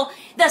handle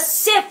the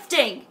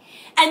sifting.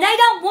 And they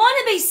don't want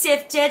to be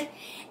sifted,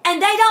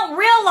 and they don't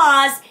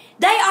realize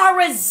they are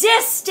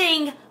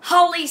resisting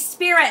Holy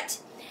Spirit.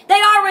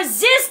 They are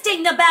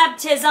resisting the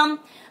baptism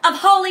of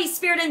Holy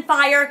Spirit and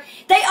fire.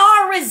 They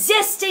are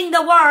resisting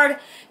the word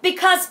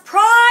because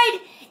pride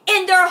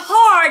in their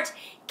heart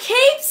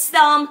keeps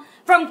them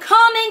from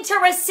coming to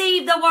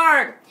receive the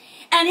word.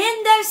 And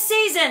in those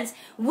seasons,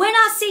 when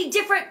I see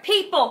different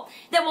people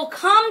that will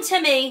come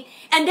to me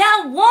and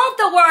they'll want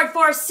the word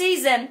for a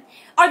season,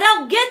 or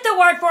they'll get the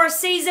word for a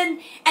season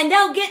and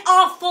they'll get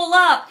all full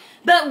up.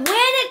 But when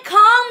it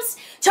comes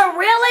to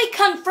really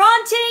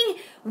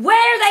confronting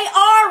where they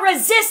are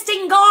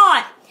resisting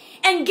God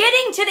and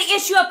getting to the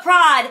issue of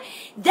pride,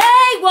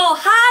 they will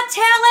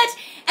hightail it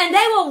and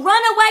they will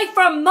run away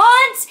for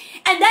months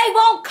and they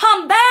won't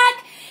come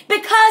back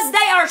because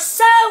they are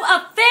so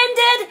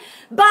offended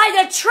by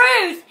the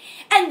truth,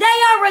 and they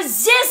are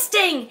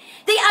resisting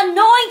the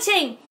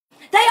anointing.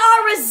 They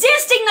are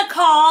resisting the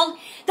call.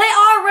 They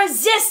are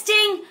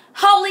resisting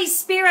Holy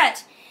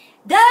Spirit.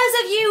 Those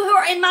of you who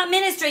are in my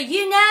ministry,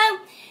 you know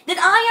that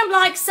I am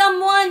like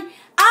someone,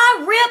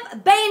 I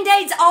rip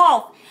Band-Aids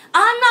off.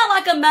 I'm not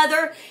like a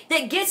mother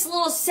that gets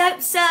little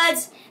soap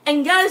suds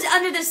and goes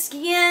under the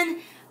skin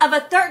of a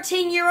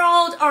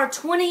 13-year-old or a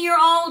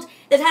 20-year-old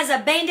that has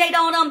a Band-Aid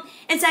on them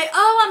and say,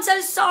 oh, I'm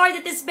so sorry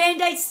that this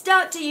Band-Aid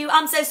stuck to you.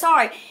 I'm so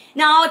sorry.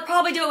 Now, I would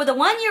probably do it with a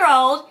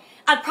 1-year-old.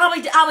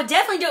 I would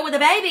definitely do it with a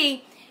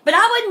baby, but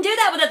I wouldn't do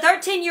that with a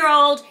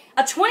 13-year-old,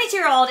 a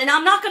 22-year-old, and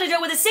I'm not going to do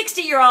it with a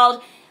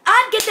 60-year-old.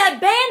 I'd get that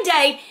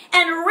Band-Aid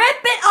and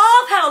rip it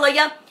off,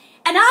 hallelujah,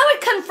 and I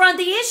would confront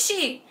the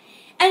issue.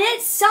 And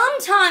it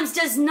sometimes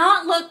does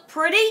not look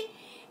pretty,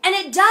 and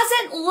it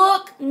doesn't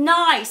look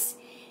nice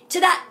to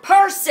that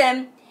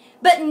person,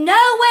 but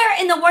nowhere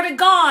in the Word of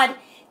God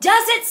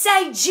does it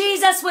say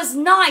Jesus was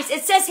nice.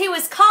 It says he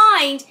was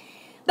kind,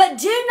 but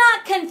do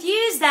not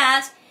confuse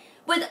that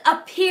with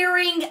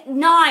appearing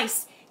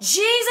nice.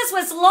 Jesus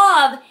was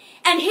love,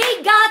 and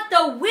he got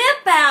the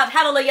whip out,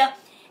 hallelujah,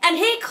 and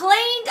he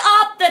cleaned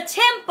up the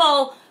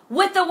temple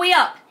with the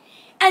whip.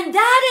 And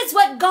that is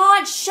what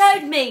God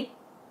showed me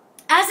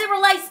as it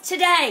relates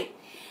today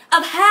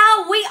of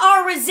how we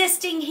are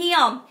resisting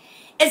him.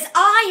 As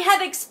I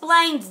have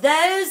explained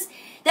those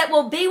that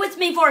will be with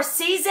me for a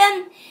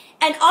season,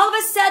 and all of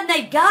a sudden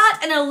they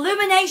got an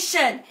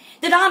illumination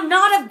that I'm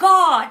not of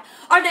God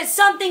or that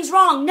something's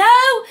wrong. No,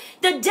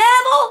 the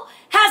devil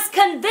has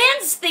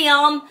convinced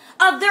them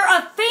of their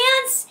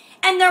offense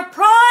and their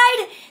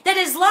pride that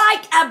is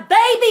like a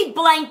baby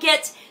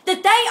blanket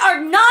that they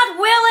are not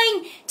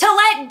willing to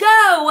let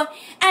go.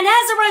 And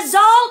as a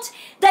result,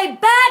 they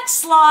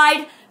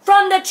backslide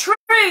from the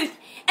truth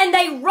and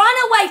they run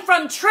away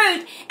from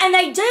truth and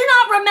they do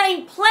not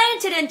remain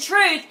planted in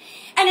truth.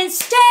 And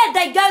instead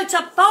they go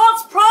to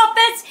false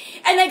prophets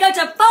and they go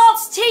to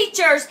false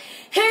teachers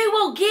who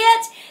will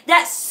get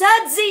that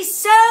sudsy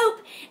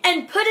soap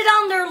and put it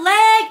on their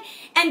leg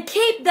and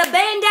keep the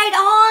Band-Aid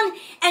on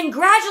and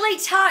gradually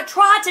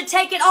try to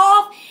take it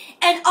off.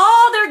 And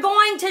all they're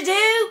going to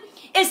do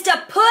is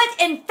to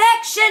put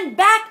infection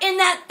back in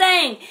that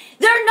thing.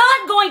 They're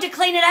not going to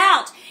clean it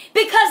out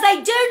because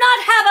they do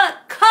not have a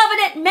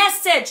covenant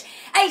message,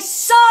 a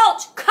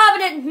salt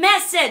covenant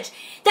message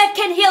that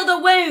can heal the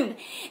wound.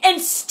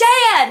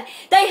 Instead,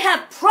 they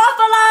have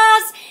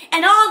prophylized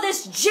and all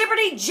this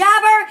gibberty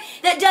jabber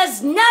that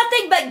does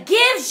nothing but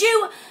gives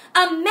you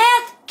a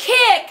meth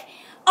kick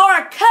or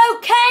a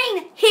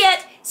cocaine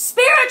hit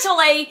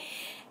spiritually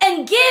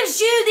and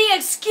gives you the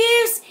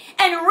excuse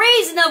and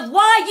reason of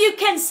why you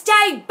can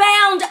stay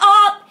bound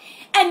up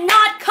and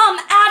not come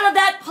out of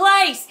that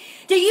place.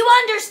 Do you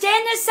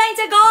understand this,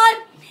 saints of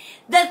God?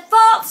 The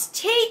false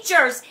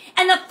teachers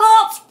and the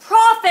false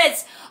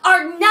prophets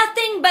are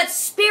nothing but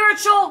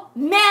spiritual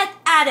meth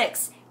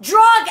addicts,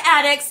 drug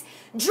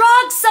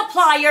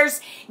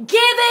suppliers,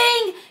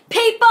 giving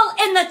people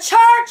in the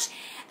church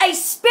a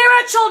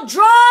spiritual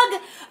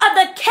drug of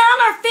the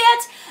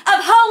counterfeit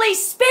of Holy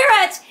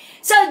Spirit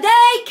so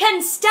they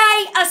can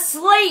stay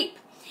asleep.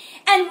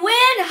 And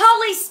when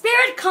Holy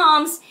Spirit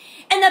comes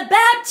in the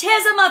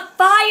baptism of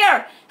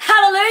fire,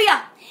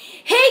 hallelujah,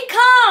 he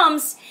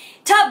comes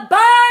to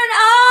burn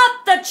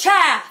up the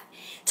chaff,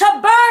 to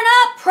burn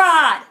up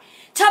pride,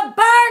 to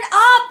burn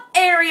up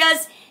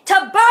areas, to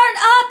burn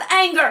up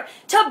anger,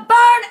 to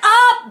burn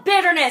up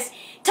bitterness,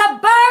 to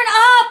burn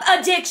up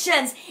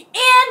addictions.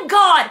 In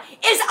God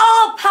is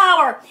all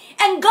power.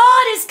 And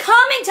God is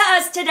coming to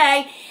us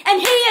today,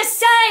 and He is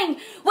saying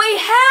we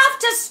have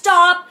to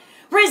stop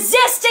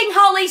resisting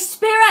Holy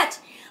Spirit.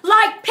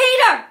 Like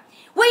Peter,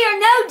 we are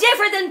no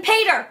different than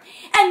Peter.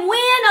 And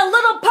when a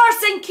little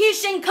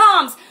persecution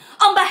comes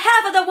on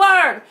behalf of the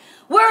Word,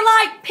 we're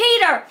like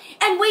Peter,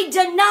 and we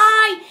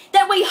deny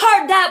that we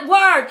heard that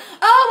word.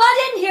 Oh, I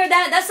didn't hear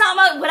that. That's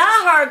not what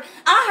I heard.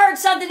 I heard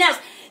something else.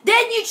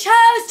 Then you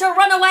chose to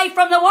run away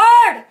from the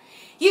Word.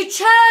 You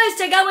chose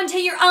to go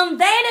into your own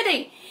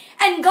vanity.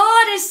 And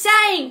God is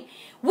saying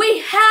we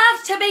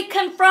have to be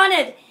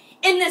confronted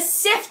in the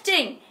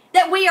sifting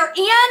that we are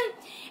in,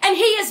 and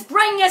He is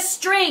bringing us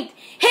strength.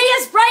 He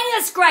is bringing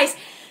us grace.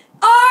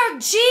 Our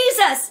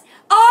Jesus,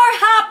 our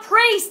high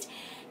priest,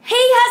 He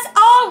has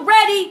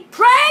already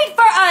prayed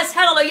for us,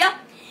 hallelujah,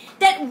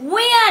 that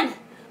when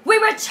we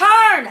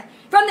return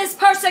from this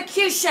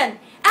persecution,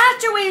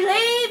 after we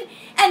leave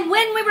and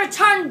when we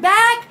return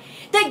back,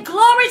 that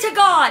glory to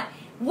God,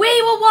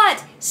 we will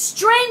what?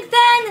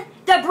 Strengthen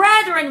the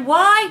brethren.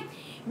 Why?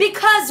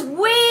 Because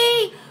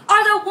we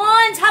are the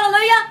ones,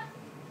 hallelujah,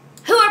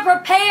 who are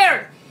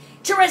prepared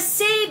to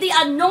receive the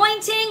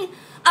anointing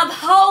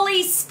of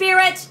Holy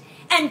Spirit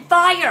and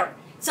fire.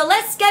 So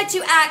let's go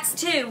to Acts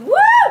 2. Woo!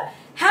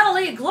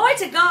 Hallelujah. Glory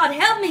to God.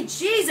 Help me,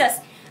 Jesus.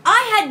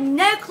 I had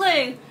no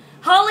clue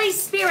Holy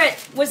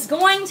Spirit was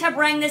going to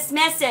bring this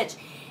message.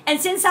 And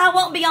since I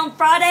won't be on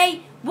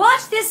Friday,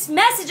 watch this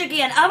message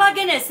again. Oh my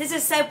goodness, this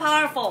is so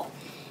powerful.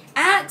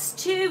 Acts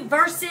 2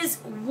 verses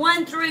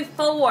 1 through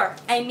 4.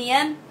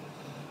 Amen.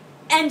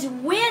 And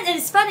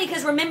it's funny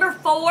because remember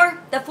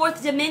 4, the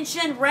fourth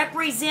dimension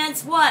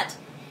represents what?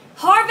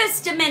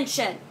 Harvest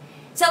dimension.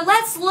 So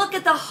let's look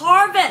at the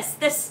harvest,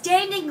 the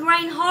standing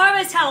grain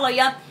harvest,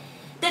 hallelujah,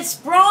 that's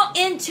brought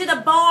into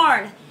the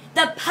barn.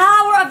 The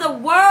power of the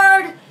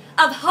Word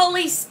of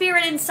Holy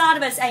Spirit inside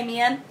of us,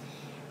 amen.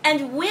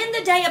 And when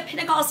the day of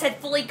Pentecost had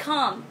fully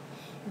come,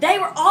 they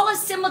were all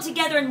assembled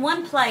together in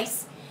one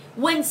place,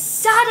 when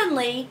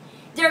suddenly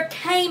there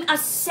came a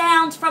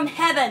sound from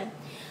heaven,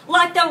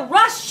 like the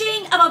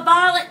rushing of a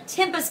violent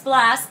tempest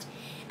blast,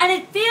 and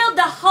it filled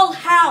the whole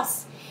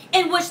house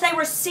in which they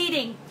were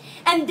sitting.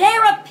 And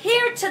there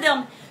appeared to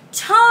them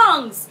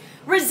tongues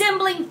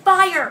resembling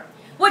fire,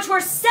 which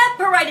were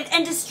separated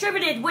and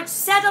distributed, which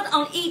settled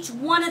on each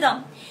one of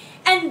them.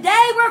 And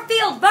they were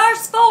filled.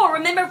 Verse 4,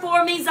 remember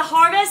 4 means the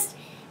harvest?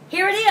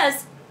 Here it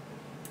is.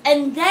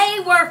 And they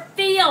were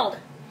filled,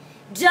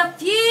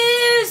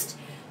 diffused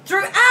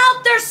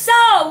throughout their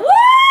soul.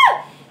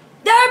 Woo!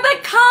 They're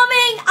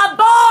becoming a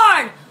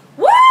barn.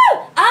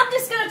 Woo! I'm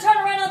just going to turn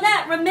around on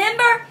that.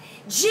 Remember,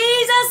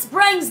 Jesus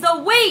brings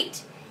the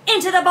wheat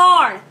into the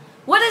barn.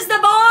 What is the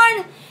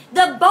barn?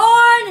 The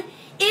barn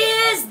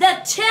is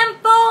the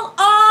temple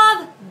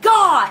of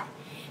God,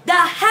 the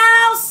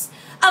house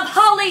of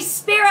Holy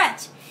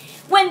Spirit.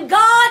 When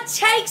God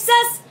takes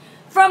us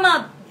from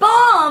a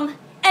bomb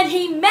and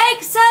He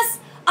makes us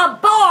a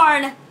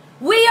barn,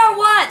 we are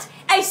what?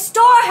 A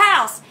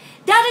storehouse.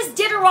 That is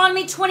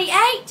Deuteronomy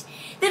 28.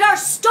 That our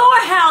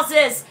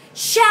storehouses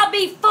shall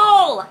be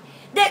full.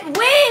 That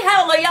we,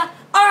 hallelujah,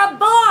 are a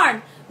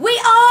barn. We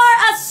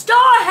are a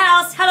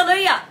storehouse,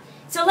 hallelujah.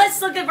 So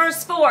let's look at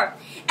verse 4.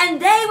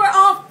 And they were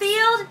all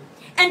filled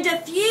and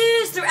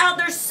diffused throughout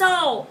their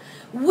soul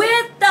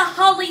with the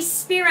Holy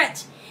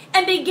Spirit,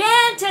 and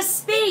began to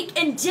speak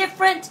in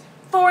different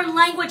foreign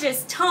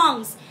languages,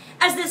 tongues,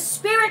 as the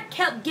Spirit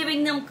kept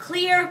giving them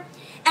clear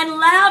and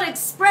loud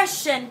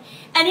expression,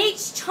 and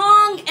each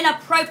tongue in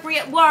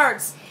appropriate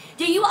words.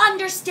 Do you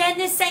understand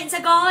this, saints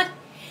of God?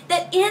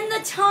 That in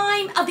the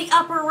time of the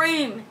upper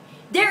room,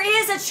 there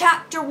is a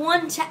chapter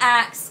 1 to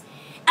Acts,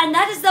 and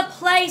that is the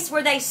place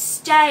where they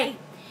stay,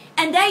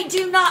 and they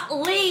do not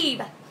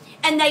leave,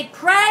 and they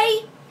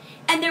pray,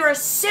 and they're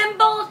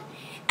assembled,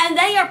 and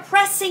they are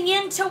pressing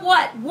into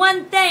what?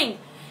 One thing,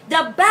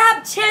 the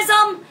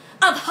baptism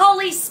of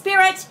Holy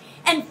Spirit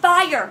and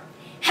fire.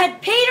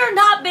 Had Peter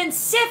not been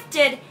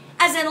sifted,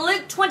 as in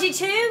Luke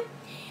 22,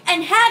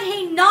 and had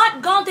he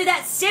not gone through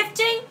that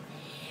sifting,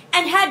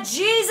 and had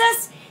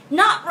Jesus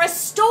not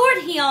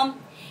restored him,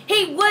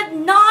 he would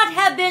not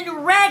have been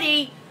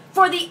ready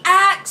for the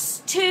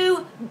Acts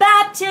 2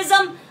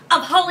 baptism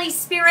of Holy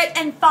Spirit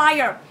and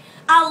fire.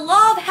 I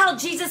love how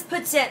Jesus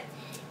puts it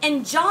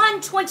in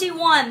John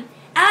 21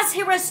 as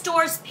He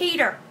restores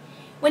Peter.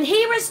 When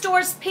He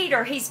restores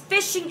Peter, he's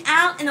fishing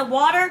out in the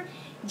water.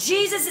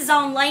 Jesus is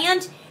on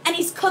land and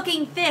he's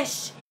cooking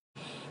fish.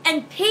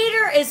 And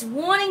Peter is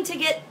wanting to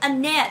get a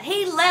net.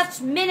 He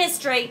left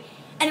ministry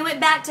and he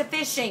went back to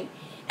fishing.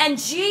 And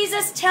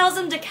Jesus tells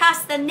him to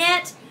cast the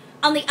net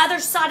on the other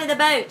side of the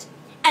boat.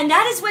 And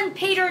that is when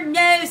Peter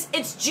knows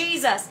it's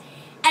Jesus.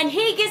 And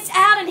he gets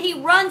out and he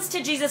runs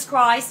to Jesus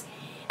Christ.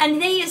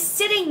 And he is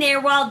sitting there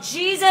while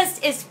Jesus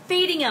is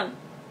feeding him.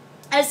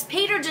 As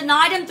Peter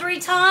denied Him 3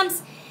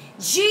 times,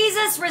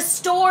 Jesus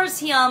restores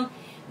him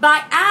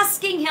by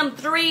asking him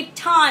 3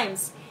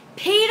 times,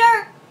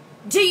 Peter,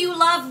 do you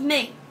love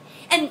me?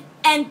 And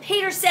And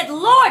Peter said,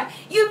 Lord,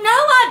 you know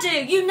I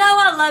do. You know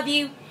I love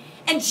you.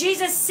 And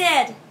Jesus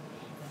said,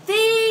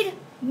 feed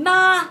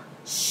my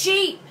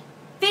sheep.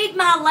 Feed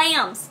my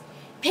lambs.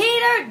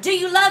 Peter, do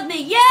you love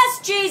me? Yes,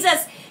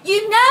 Jesus,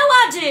 you know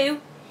I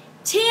do.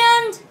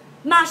 Tend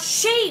my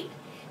sheep.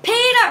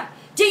 Peter,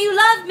 do you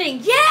love me?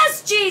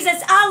 Yes,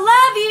 Jesus, I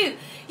love you.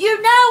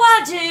 You know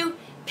I do.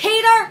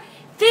 Peter,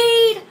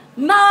 feed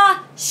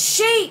my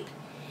sheep.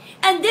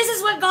 And this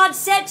is what God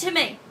said to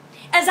me.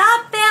 As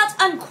I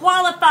felt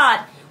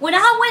unqualified, when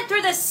I went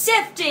through the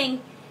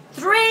sifting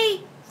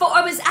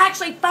it was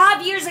actually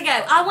 5 years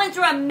ago, I went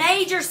through a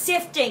major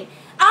sifting.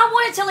 I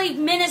wanted to leave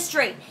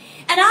ministry,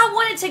 and I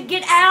wanted to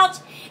get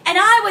out, and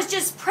I was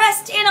just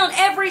pressed in on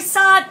every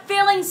side,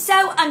 feeling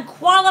so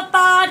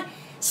unqualified,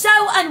 so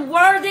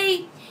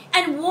unworthy,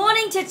 and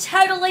wanting to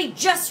totally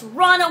just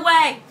run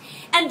away.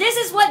 And this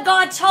is what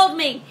God told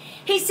me.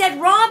 He said,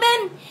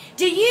 Robin,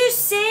 do you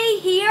see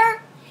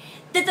here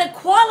that the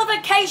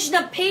qualification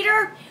of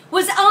Peter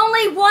was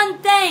only one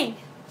thing?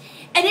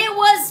 And it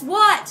was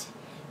what?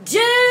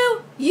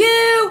 Do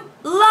you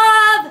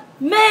love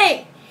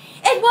me?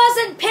 It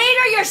wasn't,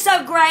 Peter, you're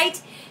so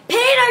great.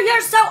 Peter,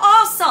 you're so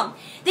awesome.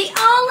 The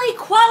only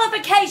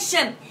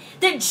qualification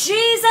that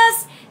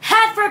Jesus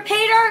had for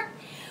Peter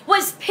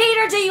was,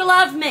 Peter, do you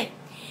love me?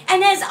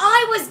 And as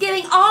I was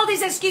giving all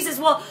these excuses,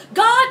 well,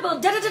 God will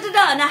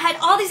da-da-da-da-da, and I had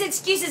all these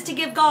excuses to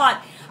give God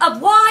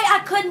of why I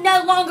could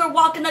no longer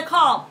walk in the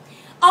call.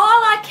 All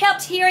I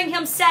kept hearing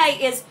him say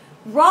is,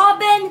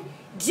 Robin,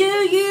 do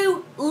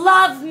you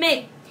love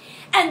me?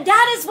 And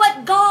that is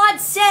what God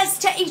says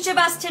to each of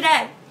us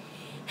today.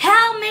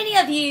 How many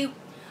of you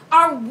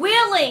are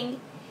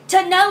willing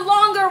to no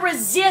longer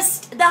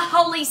resist the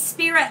Holy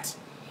Spirit?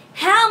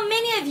 How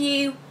many of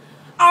you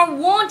are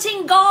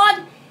wanting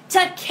God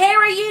to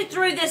carry you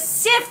through the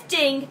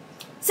sifting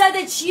so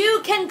that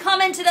you can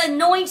come into the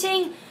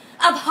anointing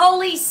of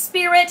Holy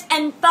Spirit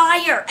and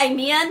fire?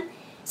 Amen.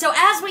 So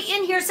as we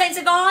end here, saints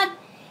of God,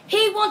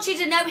 he wants you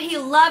to know he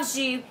loves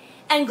you.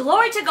 And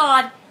glory to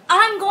God,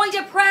 I'm going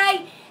to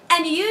pray,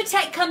 and you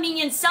take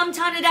communion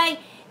sometime today,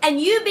 and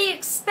you be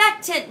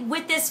expectant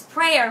with this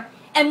prayer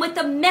and with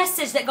the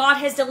message that God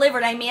has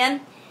delivered.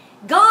 Amen.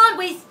 God,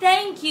 we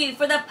thank you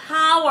for the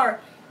power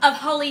of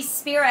Holy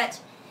Spirit.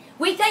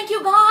 We thank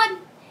you, God,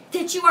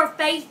 that you are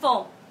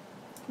faithful.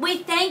 We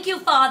thank you,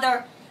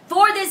 Father,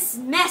 for this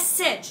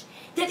message,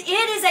 that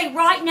it is a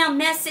right now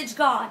message,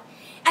 God.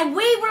 And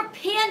we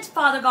repent,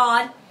 Father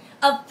God,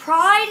 of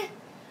pride,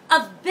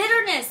 of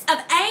bitterness, of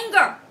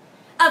anger,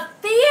 of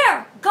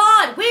fear.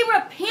 God, we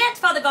repent,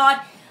 Father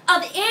God,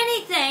 of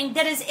anything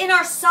that is in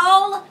our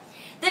soul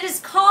that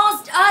has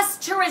caused us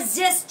to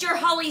resist your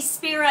Holy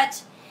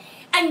Spirit.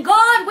 And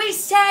God, we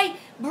say,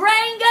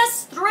 bring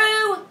us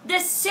through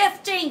this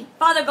sifting,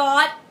 Father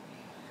God.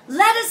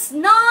 Let us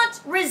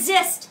not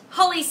resist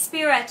Holy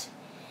Spirit.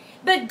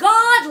 But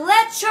God,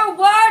 let your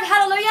word,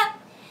 hallelujah,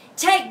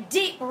 take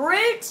deep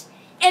root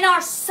in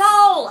our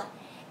soul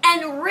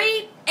and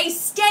reap a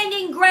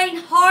standing grain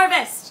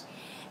harvest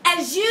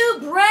as you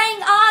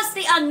bring us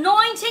the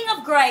anointing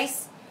of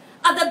grace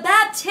of the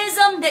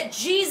baptism that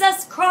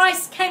Jesus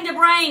Christ came to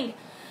bring,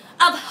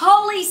 of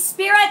Holy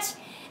Spirit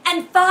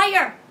and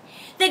fire.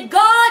 That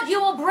God,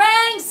 you will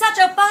bring such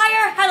a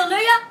fire,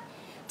 hallelujah,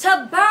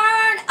 to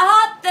burn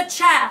up the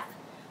chaff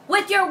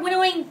with your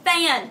winnowing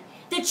fan,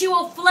 that you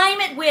will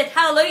flame it with,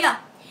 hallelujah.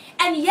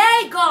 And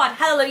yea, God,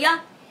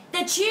 hallelujah,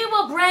 that you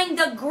will bring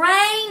the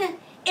grain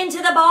into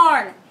the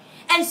barn.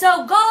 And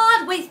so,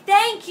 God, we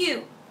thank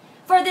you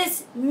for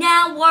this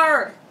now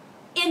word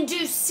in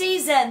due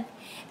season.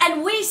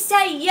 And we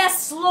say,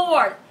 yes,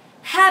 Lord,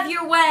 have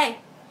your way.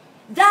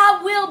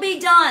 Thy will be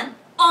done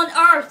on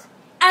earth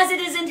as it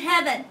is in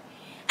heaven.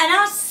 And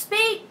I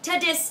speak to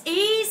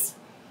dis-ease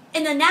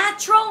in the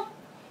natural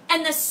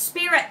and the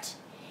spirit.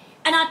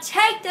 And I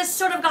take this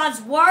sort of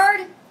God's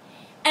word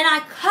and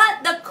I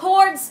cut the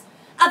cords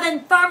of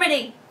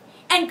infirmity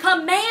and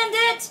command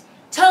it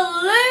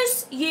to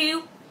loose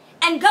you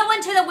and go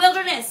into the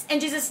wilderness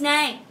in Jesus'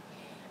 name.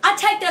 I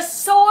take the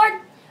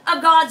sword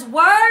of God's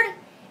word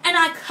and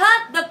I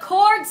cut the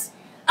cords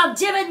of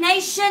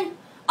divination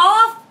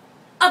off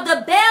of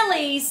the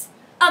bellies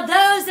of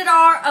those that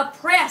are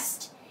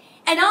oppressed.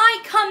 And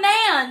I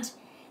command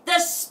the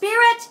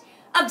spirit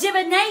of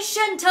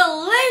divination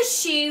to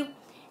loose you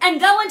and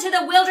go into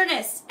the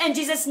wilderness in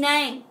Jesus'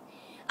 name.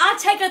 I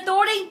take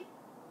authority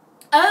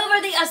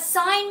over the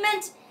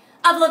assignment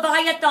of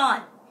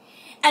Leviathan.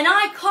 And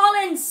I call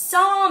in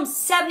Psalm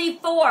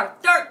 74,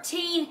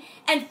 13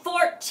 and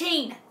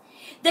 14.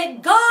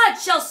 That God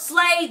shall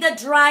slay the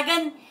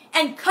dragon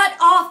and cut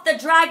off the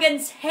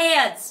dragon's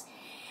heads.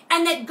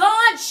 And that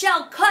God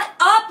shall cut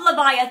up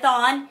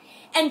Leviathan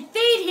and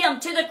feed him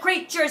to the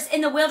creatures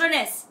in the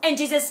wilderness in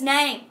Jesus'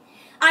 name.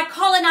 I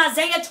call in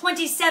Isaiah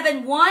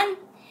 27, 1.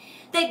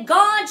 That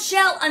God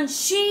shall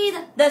unsheathe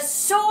the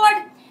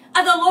sword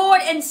of the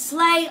Lord and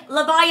slay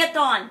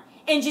Leviathan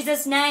in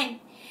Jesus' name.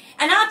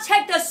 And I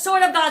take the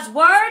sword of God's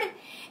word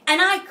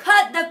and I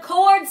cut the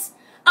cords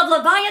of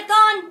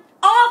Leviathan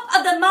off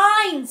of the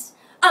minds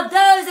of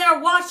those that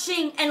are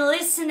watching and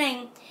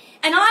listening.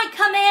 And I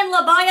command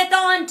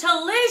Leviathan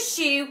to loose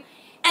you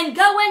and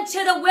go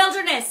into the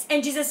wilderness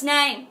in Jesus'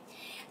 name.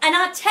 And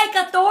I take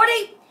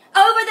authority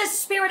over the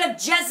spirit of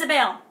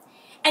Jezebel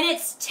and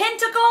its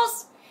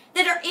tentacles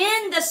that are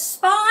in the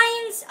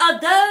spines of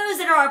those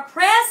that are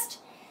oppressed,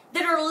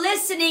 that are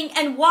listening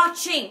and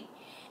watching.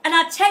 And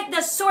I take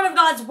the sword of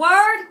God's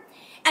word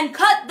and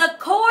cut the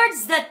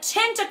cords, the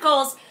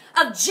tentacles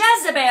of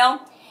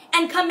Jezebel,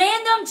 and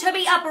command them to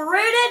be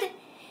uprooted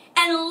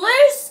and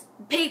loose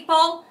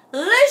people,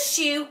 loose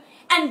you,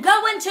 and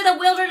go into the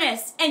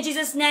wilderness in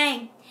Jesus'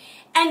 name.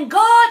 And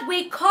God,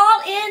 we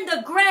call in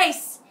the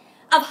grace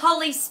of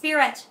Holy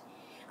Spirit.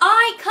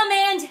 I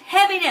command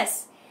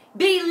heaviness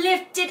be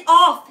lifted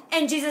off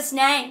in Jesus'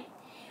 name.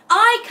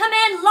 I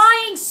command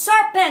lying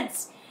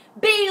serpents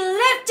be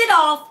lifted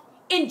off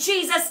in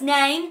Jesus'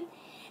 name.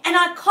 And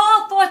I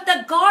call forth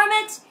the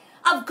garment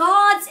of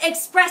God's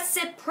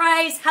expressive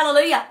praise,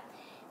 hallelujah,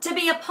 to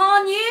be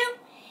upon you.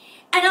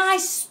 And I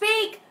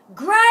speak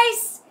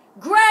grace,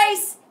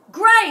 grace,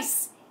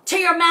 grace to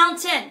your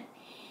mountain,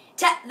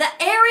 to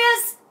the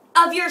areas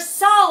of your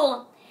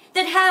soul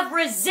that have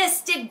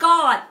resisted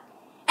God.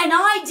 And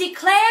I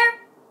declare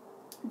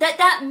that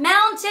that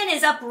mountain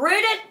is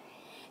uprooted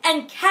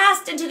and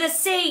cast into the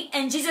sea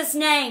in Jesus'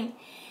 name.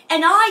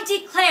 And I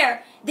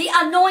declare the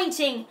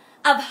anointing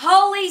of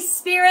Holy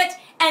Spirit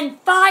and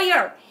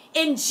fire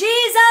in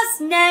Jesus'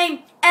 name.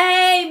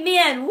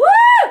 Amen.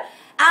 Woo!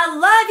 I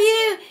love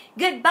you.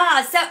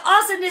 Goodbye. So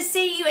awesome to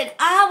see you, and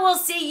I will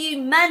see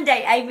you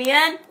Monday.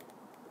 Amen.